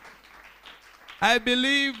 I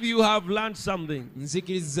believe you have learned something.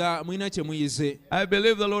 Nzikiriza mulina kye muyize. I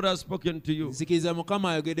believe the Lord has spoken to you. Nzikiriza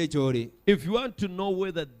Mukama ayogedde ky'oli. If you want to know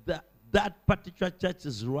whether that particular church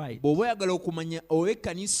is right, Bw'oba oyagala okumanya oba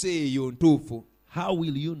ekkanisa eyo ntuufu, how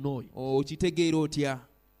will you know it? okitegeera otya?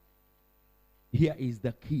 Here is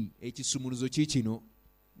the key. Ekisumuluzo kiikino.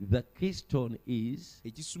 The keystone is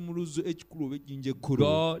Ekisumuluzo ekikulu oba ejjinja ekkulu.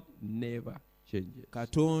 God never changes.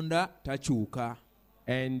 Katonda takyuka.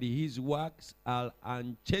 And his works are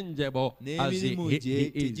unchangeable as he N'emirimu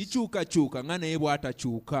gye is. tegikyukakyuka nga naye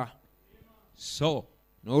bw'atakyuka. So,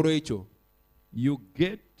 N'olwekyo you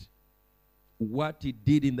get what he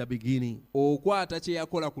did in the beginning. okwata kye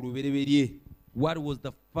yakola ku lubereberye. What was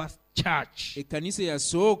the first church? Ekkanisa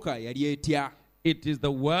eyasooka yali etya? It is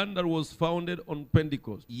the one that was founded on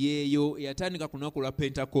Pentecost. Yeeyo eyatandika ku lunaku lwa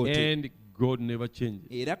Pentakoote. And God never changes.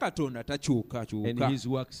 Era Katonda takyukakyuka. And his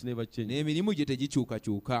works never change. N'emirimu gye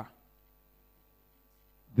tegikyukakyuka.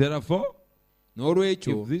 Therefore,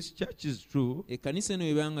 N'olwekyo if this church is true, ekkanisa eno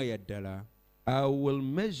ebanga ya ddala, I will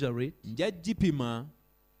measure it nja gipima,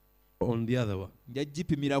 on the other one nja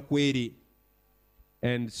gipimira ku eri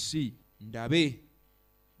and see ndabe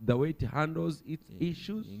the way it handles its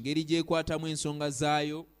issues, engeri gy'ekwatamu ensonga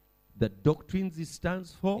zaayo, the doctrines it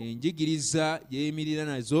stands for, enjigiriza gy'eyimirira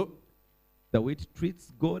nazo, the way it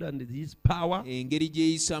treats God and his power, engeri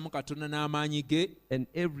gy'eyisaamu Katonda n'amaanyi ge, and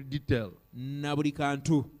every detail. na buli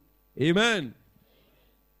kantu. Amen.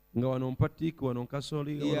 Nga wano mpatiiki wano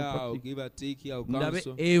nkasoli nga wano Yeah, I'll mpatiiki. give a take, I'll Ndabe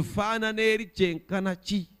counsel. efaanana eri kyenkana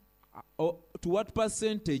ki To what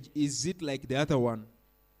percentage is it like the other one?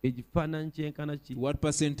 egifaanana kyenkana ki To what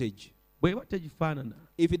percentage? bw'eba tegifaanana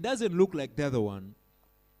If it doesn't look like the other one,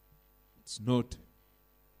 it's not.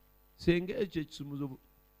 senga ekyo ekisumuzo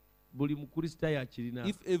buli mukristaayo akirina,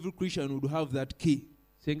 If every Christian would have that key,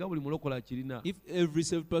 senga buli mulokola akirina, if every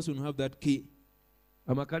saved person would have that key,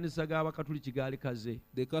 amakanisa g'abakatuliki gaali kaze,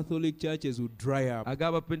 the Catholic churches would dry up.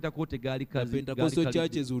 ag'abapentakoote gaali The kaze, Pentecostal gaali kalidde.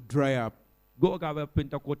 churches would dry up. go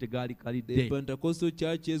ag'abapentakoote gaali The kalidde. Pentecostal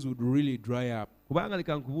churches would really dry up. Kubanga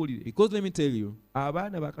leka nkubuulire, Because let me tell you,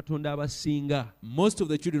 abaana ba Katonda abasinga most of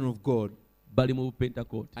the children of God bali mu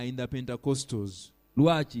bupentakoote. are in the Pentecostals.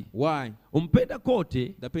 Lwaki? Why?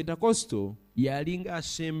 Omupentakoote The Pentecostal yalinga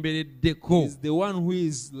asembereddeko is the one who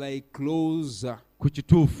is like closer ku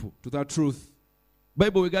kituufu. to the truth.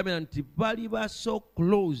 Bayibuli wegambira nti baliba so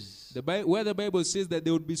close Where the Bible says that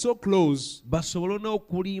they would be so close basobole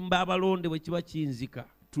n'okulimba abalonde bwe kiba kiyinzika.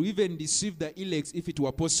 to even deceive the elect if it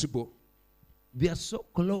were possible. They are so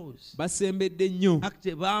close. Basembedde nnyo.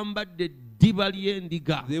 Actually bambadde eddiba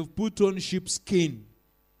ly'endiga. They've put on sheepskin.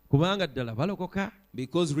 kubanga ddala balokoka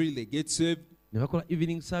because really they get saved ne bakola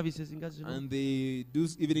evening services nga zino and they do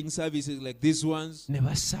evening services like these ones. ne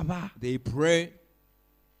basaba They pray.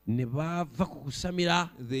 ne bava ku kusamira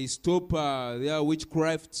They stop their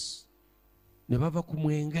witchcrafts. ne bava ku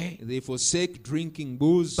mwenge They forsake drinking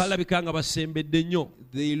booze. balabika nga basembedde nnyo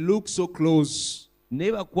They look so close.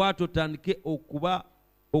 naye bakwata otandike okuba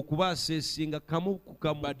asesinga kamu ku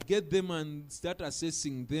kamu But get them and start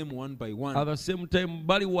assessing them one by one. at the same time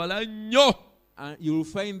bali wala nnyo And you'll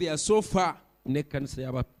find they are so far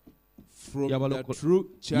n'ekkanisa from the Yabaloko-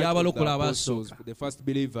 true church of the Yabalokola apostles, abasooka. the first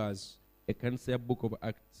believers. ekkanisa ya book of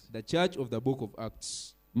acts The church of the book of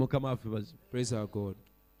Acts. mukama waffe bazibu Praise our God.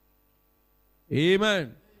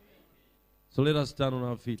 amen so let us stand on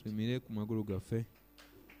our feet Tumire ku magulu gaffe.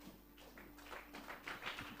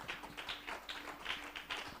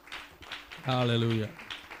 hallelujah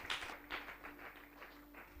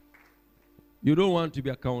you don't want to be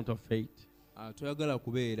a counterfeit Toyagala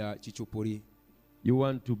kubeera kicupuli. you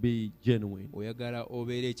want to be genuine Oyagala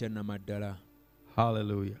obeere ekyannamaddala.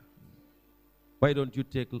 hallelujah why don't you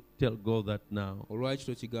tell God that now Olwaki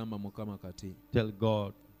tokigamba Mukama kati? tell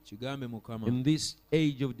God Kigambe Mukama. in this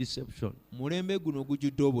age of deception Mulembe guno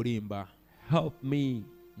gujjudde obulimba. help me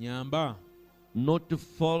Nyamba not to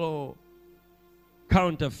follow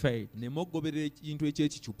counterfeit ne muggoberera ekintu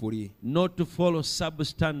eky'ekicupuli. not to follow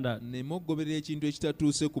substandard Ne muggoberera ekintu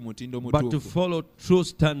ekitatuuse ku mutindo but to mutuufu. follow true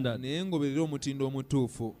standard Naye ngoberere omutindo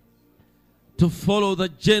omutuufu. to follow the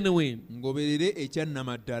genuine Ngoberere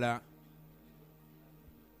ekyannamaddala.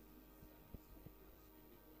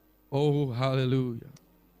 oh hallelujah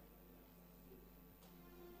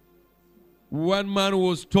one man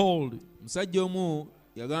was told Musajja omu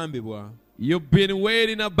yagambibwa you've been weighed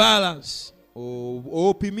in a balance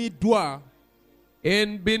opimiddwa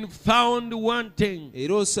and been found wanting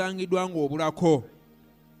era osangiddwa ng'obulako.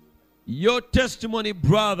 your testimony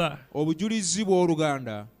brother Obujulizi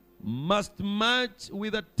bw'oluganda must match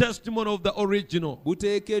with the testimony of the original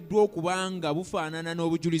buteekeddwa okuba nga bufaanana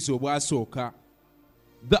n'obujulizi obwasooka.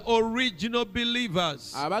 the original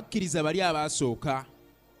believers Abakkiriza bali abaasooka.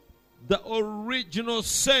 the original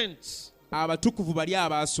saints Abatukuvu bali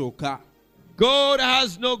abaasooka. God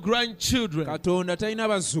has no grandchildren Katonda talina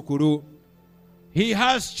bazzukulu. he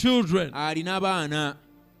has children Alina baana.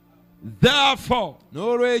 therefore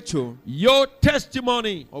N'olwekyo your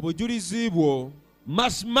testimony obujulizi bwo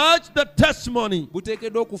must match the testimony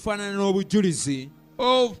buteekeddwa okufaanana n'obujulizi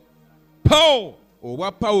of Paul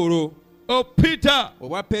obwa Pawulo, of Peter.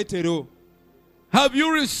 obwa Peetero. Have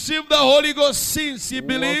you received the Holy Ghost since you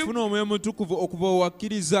believe? Wafuna Omwoyo Mutukuvu okuva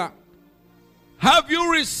owakkiriza. Have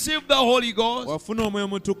you received the Holy Ghost Wafuna Omwoyo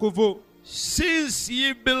Mutukuvu since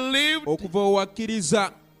you believed? okuva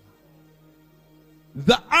owakkiriza.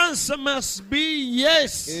 The answer must be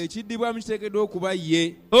yes. Ekiddibwamu kiteekeddwa okuba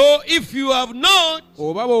ye. Or if you have not,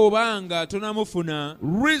 Oba bw'obanga tonamufuna,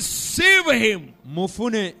 receive him.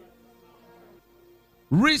 mufune.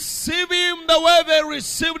 Receive him the way they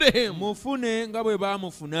received him. Mufune nga bwe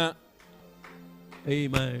baamufuna.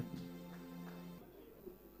 Amen.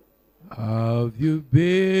 Have you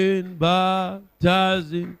been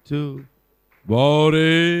baptized into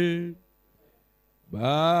body?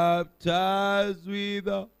 Baptized with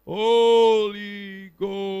the Holy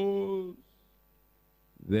Ghost.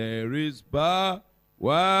 There is but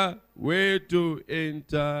one way to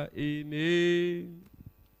enter in it.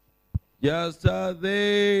 Just as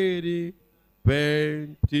they did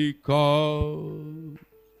Pentecost.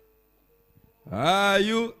 Are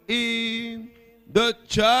you in the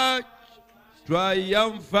church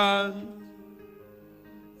triumphant?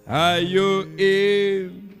 Are you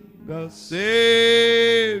in the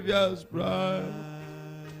Savior's bride?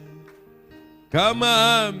 Come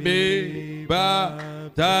and be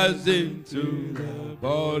baptized into the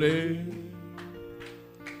body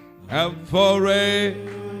and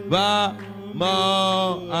forever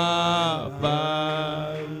more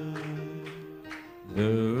abide.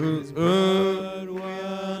 Those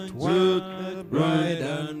one bride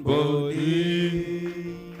and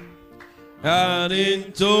body, and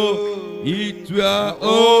into it we are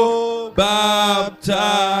all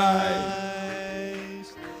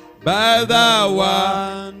baptized by the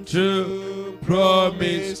one true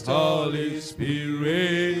promised Holy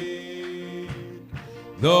Spirit.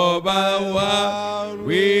 Though by what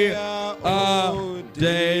we are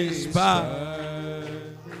despised.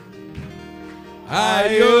 Are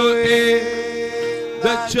you in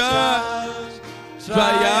the church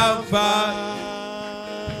triumphant?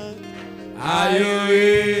 Are you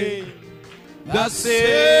in the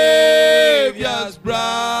Savior's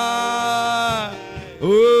bride?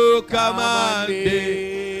 Oh, come and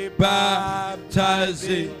be baptized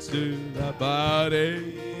into the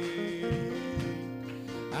body,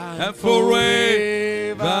 and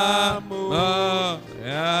forevermore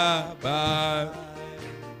abide.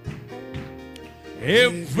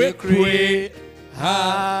 Every creed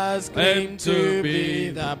has claimed to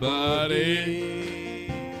be the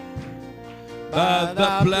body, but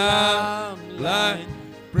the plumb line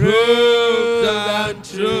proved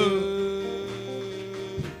untrue.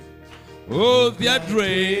 Oh, their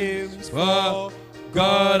dreams for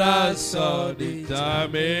God has so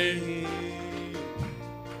determined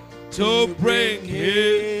to bring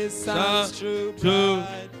His Son to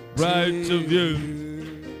bright to view.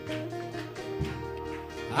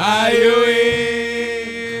 Are you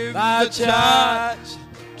in the church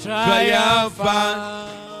triumphant?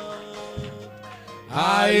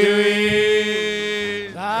 Are you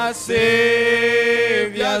in the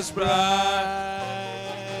Savior's bride?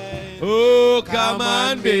 Oh, come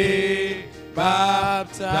and be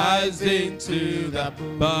baptized into the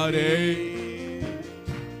body,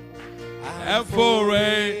 and forevermore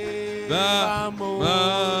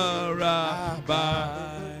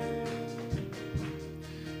abide.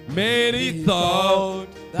 Many thought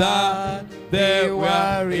that they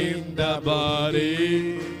were in the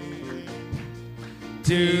body,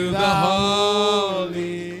 till the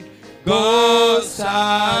Holy Ghost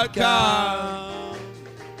had come.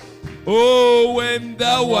 Oh, when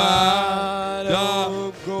the word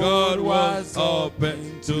of God was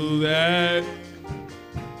open to them,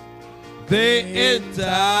 they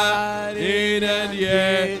entered in, and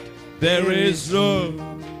yet there is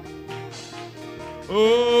room.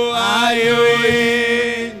 Oh, are you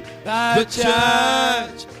in the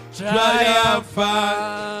church triumphant?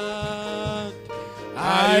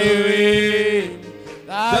 Are you in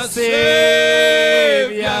the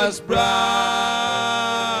Savior's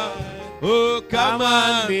bride? Oh, come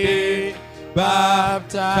and be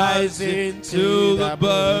baptized into the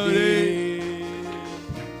body,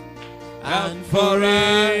 and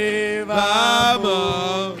forevermore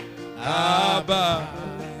abide.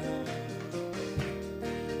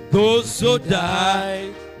 Those who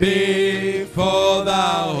died before the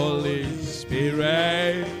Holy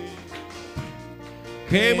Spirit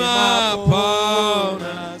came upon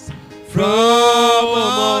us from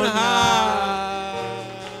on high,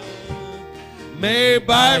 may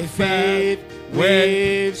by faith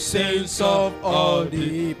with sins of all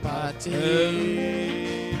departed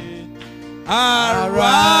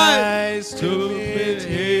arise to meet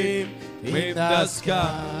Him in the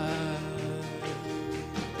sky.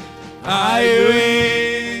 Are you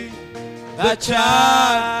in the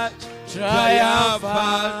church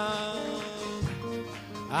triumphant?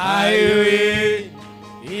 Are you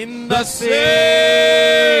in the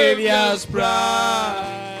Savior's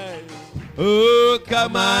bride? Oh,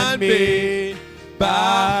 come and be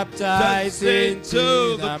baptized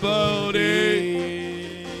into the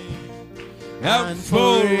body, and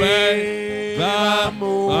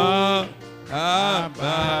forevermore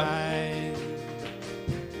abide.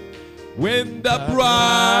 When the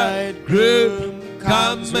bridegroom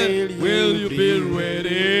comes, will you be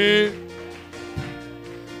ready?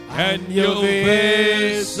 And your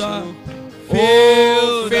vessel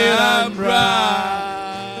filled and bright.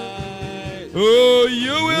 Oh,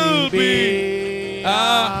 you will be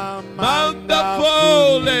among the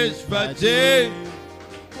foolish virgins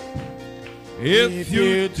if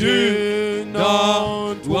you do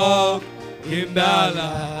not walk in the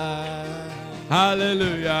light.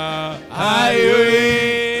 Hallelujah. Are you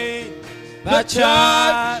in the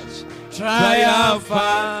church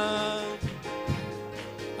triumphant?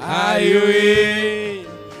 Are you in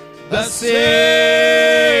the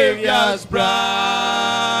Savior's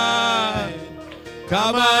bride?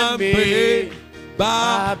 Come and be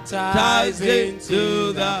baptized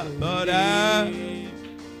into the body,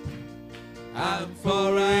 and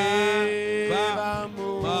forevermore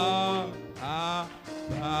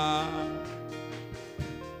abide.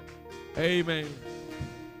 Amen.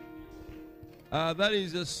 That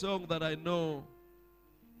is a song that I know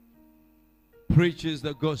preaches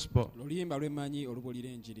the gospel.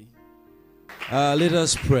 Let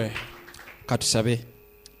us pray. Katusabe.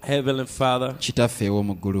 Heavenly Father, Kitaffe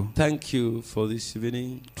ow'omu thank you for this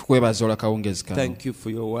evening. tukwebaza olw'akawungezi kano. Thank you for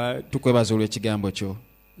your word. tukwebaza olw'ekigambo kyo.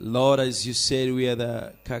 Lord, as you said, where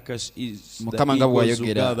the carcass is, the Mukama nga eagles will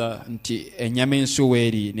bw'ayogera gather. nti ennyama ensuwa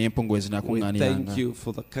eri n'empungu We ezinaakuŋŋaaniranga. thank you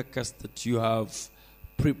for the carcass that you have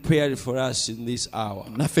prepared for us in this hour,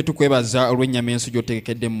 naffe tukwebaza olw'ennyama ensu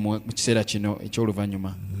gy'otegekedde mu kiseera kino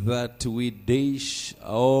eky'oluvannyuma, that we dish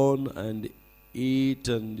on and eat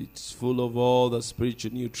and it's full of all the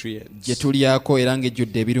spiritual gye nutrients. tulyako era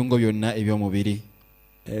ng'ejjudde ebirungo byonna eby'omubiri.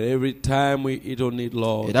 And every time we eat on it,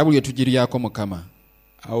 Lord, Era buli lwe tugiryako Mukama,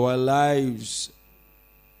 our lives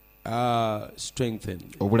are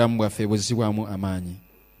strengthened. obulamu bwaffe buzzibwamu amaanyi.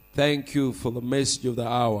 Thank you for the message of the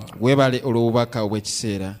hour. Weebale olw'obubaka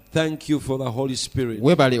obw'ekiseera. Thank you for the Holy Spirit.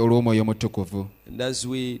 Weebale olw'Omwoyo Omutukuvu. And as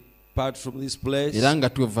we part from this place Era nga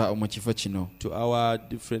tuva mu kifo kino to our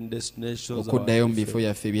different destinations, okuddayo mu bifo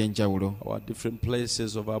byaffe eby'enjawulo, our different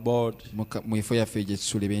places of abode, mu bifo byaffe gye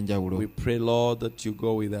tusula eby'enjawulo, we pray, Lord, that you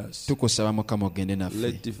go with us. tukusaba Mukama ogende naffe.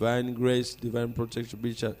 Let divine grace, divine protection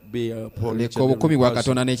be upon each Leka and obukuumi every bwa person.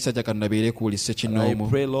 Katonda n'ekisa kya Katonda biire ku buli And I ssekinnoomu.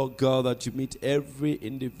 pray, Lord God, that you meet every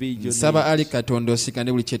individual Nsaba Ali need, Katonda osikane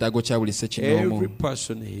buli kyetaago kya buli ssekinnoomu, every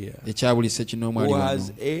person here ekya buli ssekinnoomu ali who wano.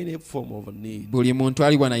 has any form of a need, Buli muntu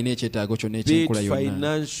ali wano alina ekyetaago kyonna be it ekyenkula yonna,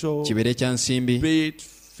 financial, kibeere kya nsimbi, be it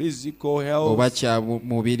physical oba health, kya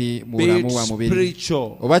mubiri, mu be bulamu it bwa mubiri,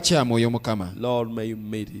 spiritual. oba kya mwoyo Mukama, Lord, may you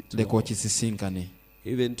meet it. leka Lord. okisisinkane.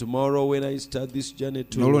 Even tomorrow when I start this journey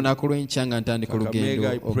to N'olunaku lw'enkya nga ntandika olugendo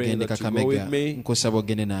Kakamega, I pray ogende that you go Kakamega, with me. nkusaba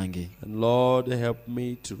ogende nange. and Lord, help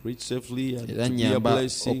me to reach safely and Era to be a nnyamba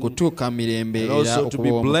blessing, okutuuka mu mirembe and era also to be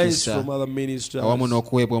okuba blessed omukisa from other ministers. awamu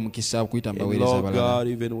n'okuweebwa omukisa okuyita mu And baweereza Lord abalala. God,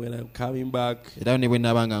 even when I'm coming back, Era ne bwe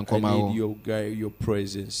naaba nga I nkomawo, need your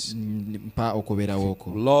presence. mpa okubeerawo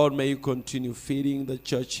okwo. Lord, may you continue feeding the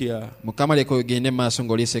church here. Mukama leka ogende mu maaso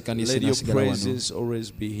ng'oliisa ekkanisa Let your enasigala wano. presence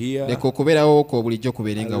always be here. Leka okubeerawo okwo bulijjo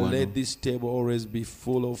kubeerenga And wano. let this table always be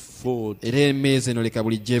full of food. Era emmeeza eno leka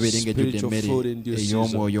bulijjo ebeere ng'ejjudde Spiritual emmere food in due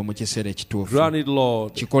ey'omwoyo mu kiseera ekituufu. Grant it,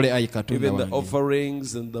 Lord. Kikole ayi Katonda Even the wange.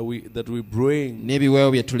 offerings and that we bring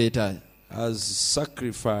N'ebiweebwa bye tuleeta as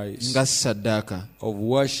sacrifice nga ssaddaaka of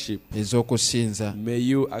worship, ez'okusinza, may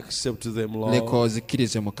you accept them, leka Lord,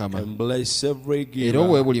 ozikkirize Mukama. and bless every Era owe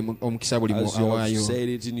giver buli omukisa buli as you have awaayo said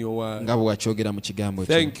it in your word. nga bwe wakyogera mu kigambo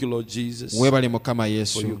kyo. Thank you, Lord Jesus, Weebale Mukama for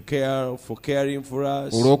Yesu your care, for caring for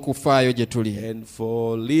us, olw'okufaayo gye tuli and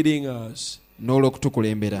for leading us.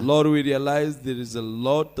 n'olw'okutukulembera. Lord, we realize there is a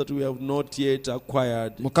lot that we have not yet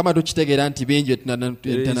acquired. Mukama tukitegeera nti bingi bye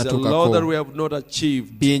There is a lot that we tunanatuukako, have not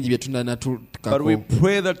achieved. bingi bye But we tunanatuukako,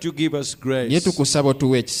 pray that you give us naye grace. tukusaba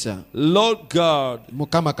otuwa ekisa. Lord God,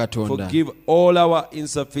 Mukama Katonda, forgive all our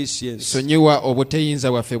insufficiency sonyiwa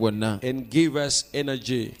obuteyinza bwaffe bwonna, and give us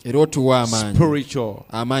energy, era otuwa amaanyi, spiritual,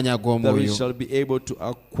 amaanyi that we ag'omwoyo, shall be able to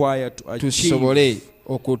acquire, to tusobole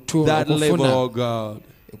achieve that level, okufuna oh God.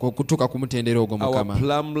 okutuuka ku mutendera ogwo Our Mukama.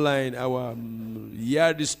 plumb line, our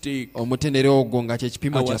yardstick, Omutendera ogwo nga kye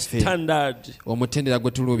kipimo our kyaffe, standard omutendera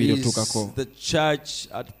gwe tuluubira is otuukako, the church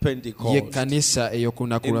at ye Pentecost. kkanisa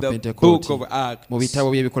ey'okunaku In lwa the book Pentekooti, of Acts, mu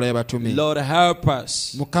bitabo by'ebikola by'abatume. Lord, help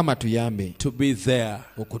us Mukama tuyambe to be there.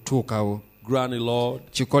 okutuukawo. Grant it, Lord.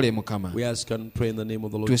 Kikole Mukama. We ask and pray in the name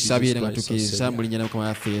of the Lord Jesus Tusabire nga Christ. our tukkiriza Savior. mu linnya lya Mukama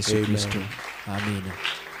waffe Yesu Amen. Kristo. Amiina.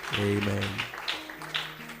 Amen.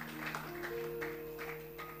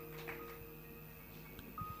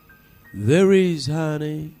 There is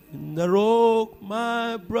honey in the rock,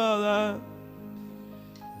 my brother.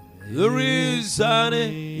 There is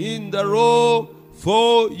honey in the rock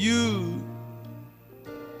for you.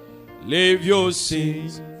 Leave your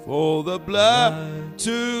sins for the blood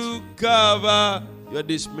to cover. You are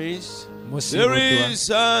dismissed. There Musiibuddwa. is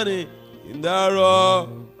honey in the rock.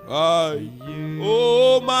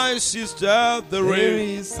 Oh, my sister, there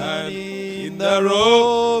is honey in the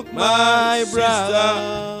rock, my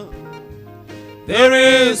brother. There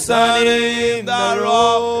is honey in the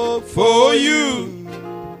rock for you.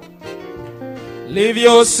 Leave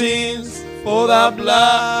your sins for the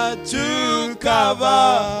blood to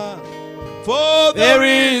cover. For there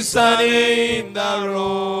is honey in the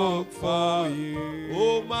rock for you.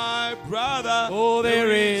 Oh, my brother. Oh, there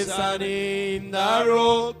is honey in the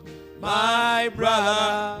rock, my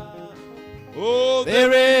brother. Oh,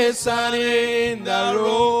 there is honey in the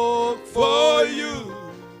rock for you.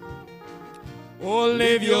 Oh,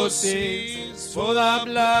 leave your sins for the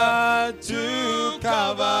blood to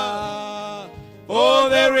cover. Oh,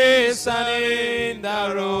 there is honey in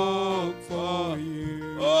the rock for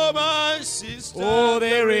you. Oh, my sister. Oh,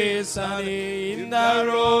 there is honey in the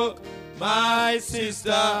rock, my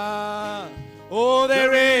sister. Oh,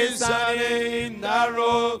 there is honey in the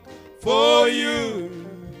rock for you.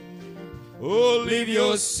 Oh, leave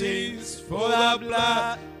your sins for the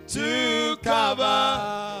blood to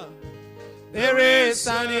cover. There is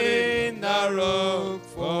honey in the rock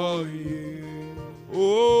for you.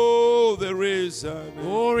 Oh, there is honey.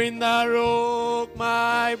 Oh, in the rock,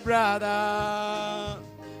 my brother.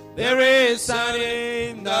 There is honey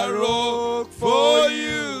in the rock for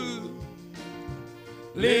you.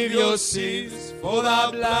 Leave your sins for the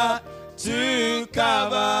blood to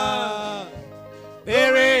cover.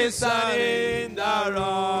 There is an in the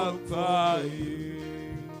rock for you.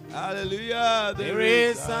 Hallelujah. There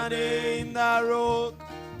is an in the rock,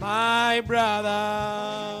 my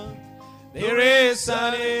brother. There is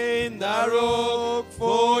an in the rock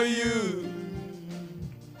for you.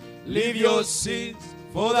 Leave your sins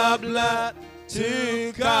for the blood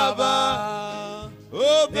to cover.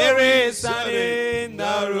 Oh, there is an in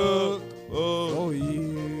the rock for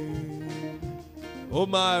you. Oh,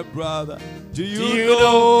 my brother, do you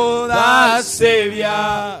know the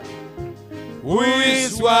Savior, who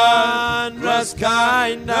is wondrous,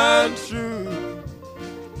 kind, and true?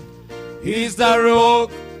 He's the rock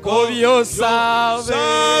of your salvation.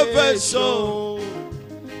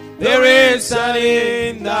 There is an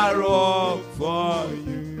in the rock for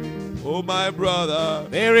you. Oh, my brother,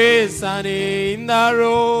 there is an in the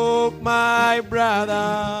rock, my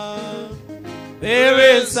brother. There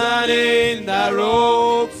is an in the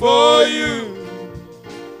rock for you.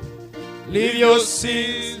 Leave your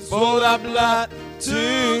sins for the blood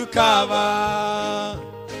to cover.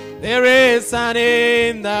 There is an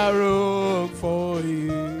in the rock for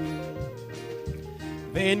you.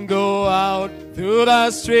 Then go out through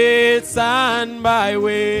the streets and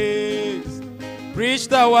byways, preach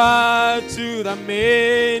the word to the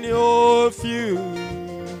many of you,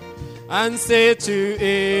 and say to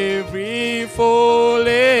every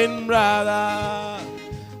fallen brother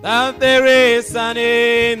that there is an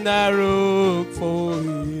in the rock for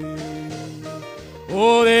you.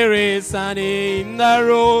 Oh, there is an in the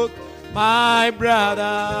rock, my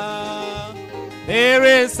brother. There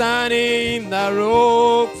is an in the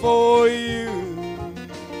rock for you.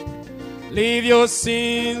 Leave your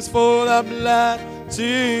sins for the blood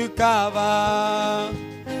to cover.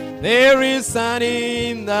 There is an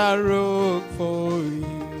in the rock for you.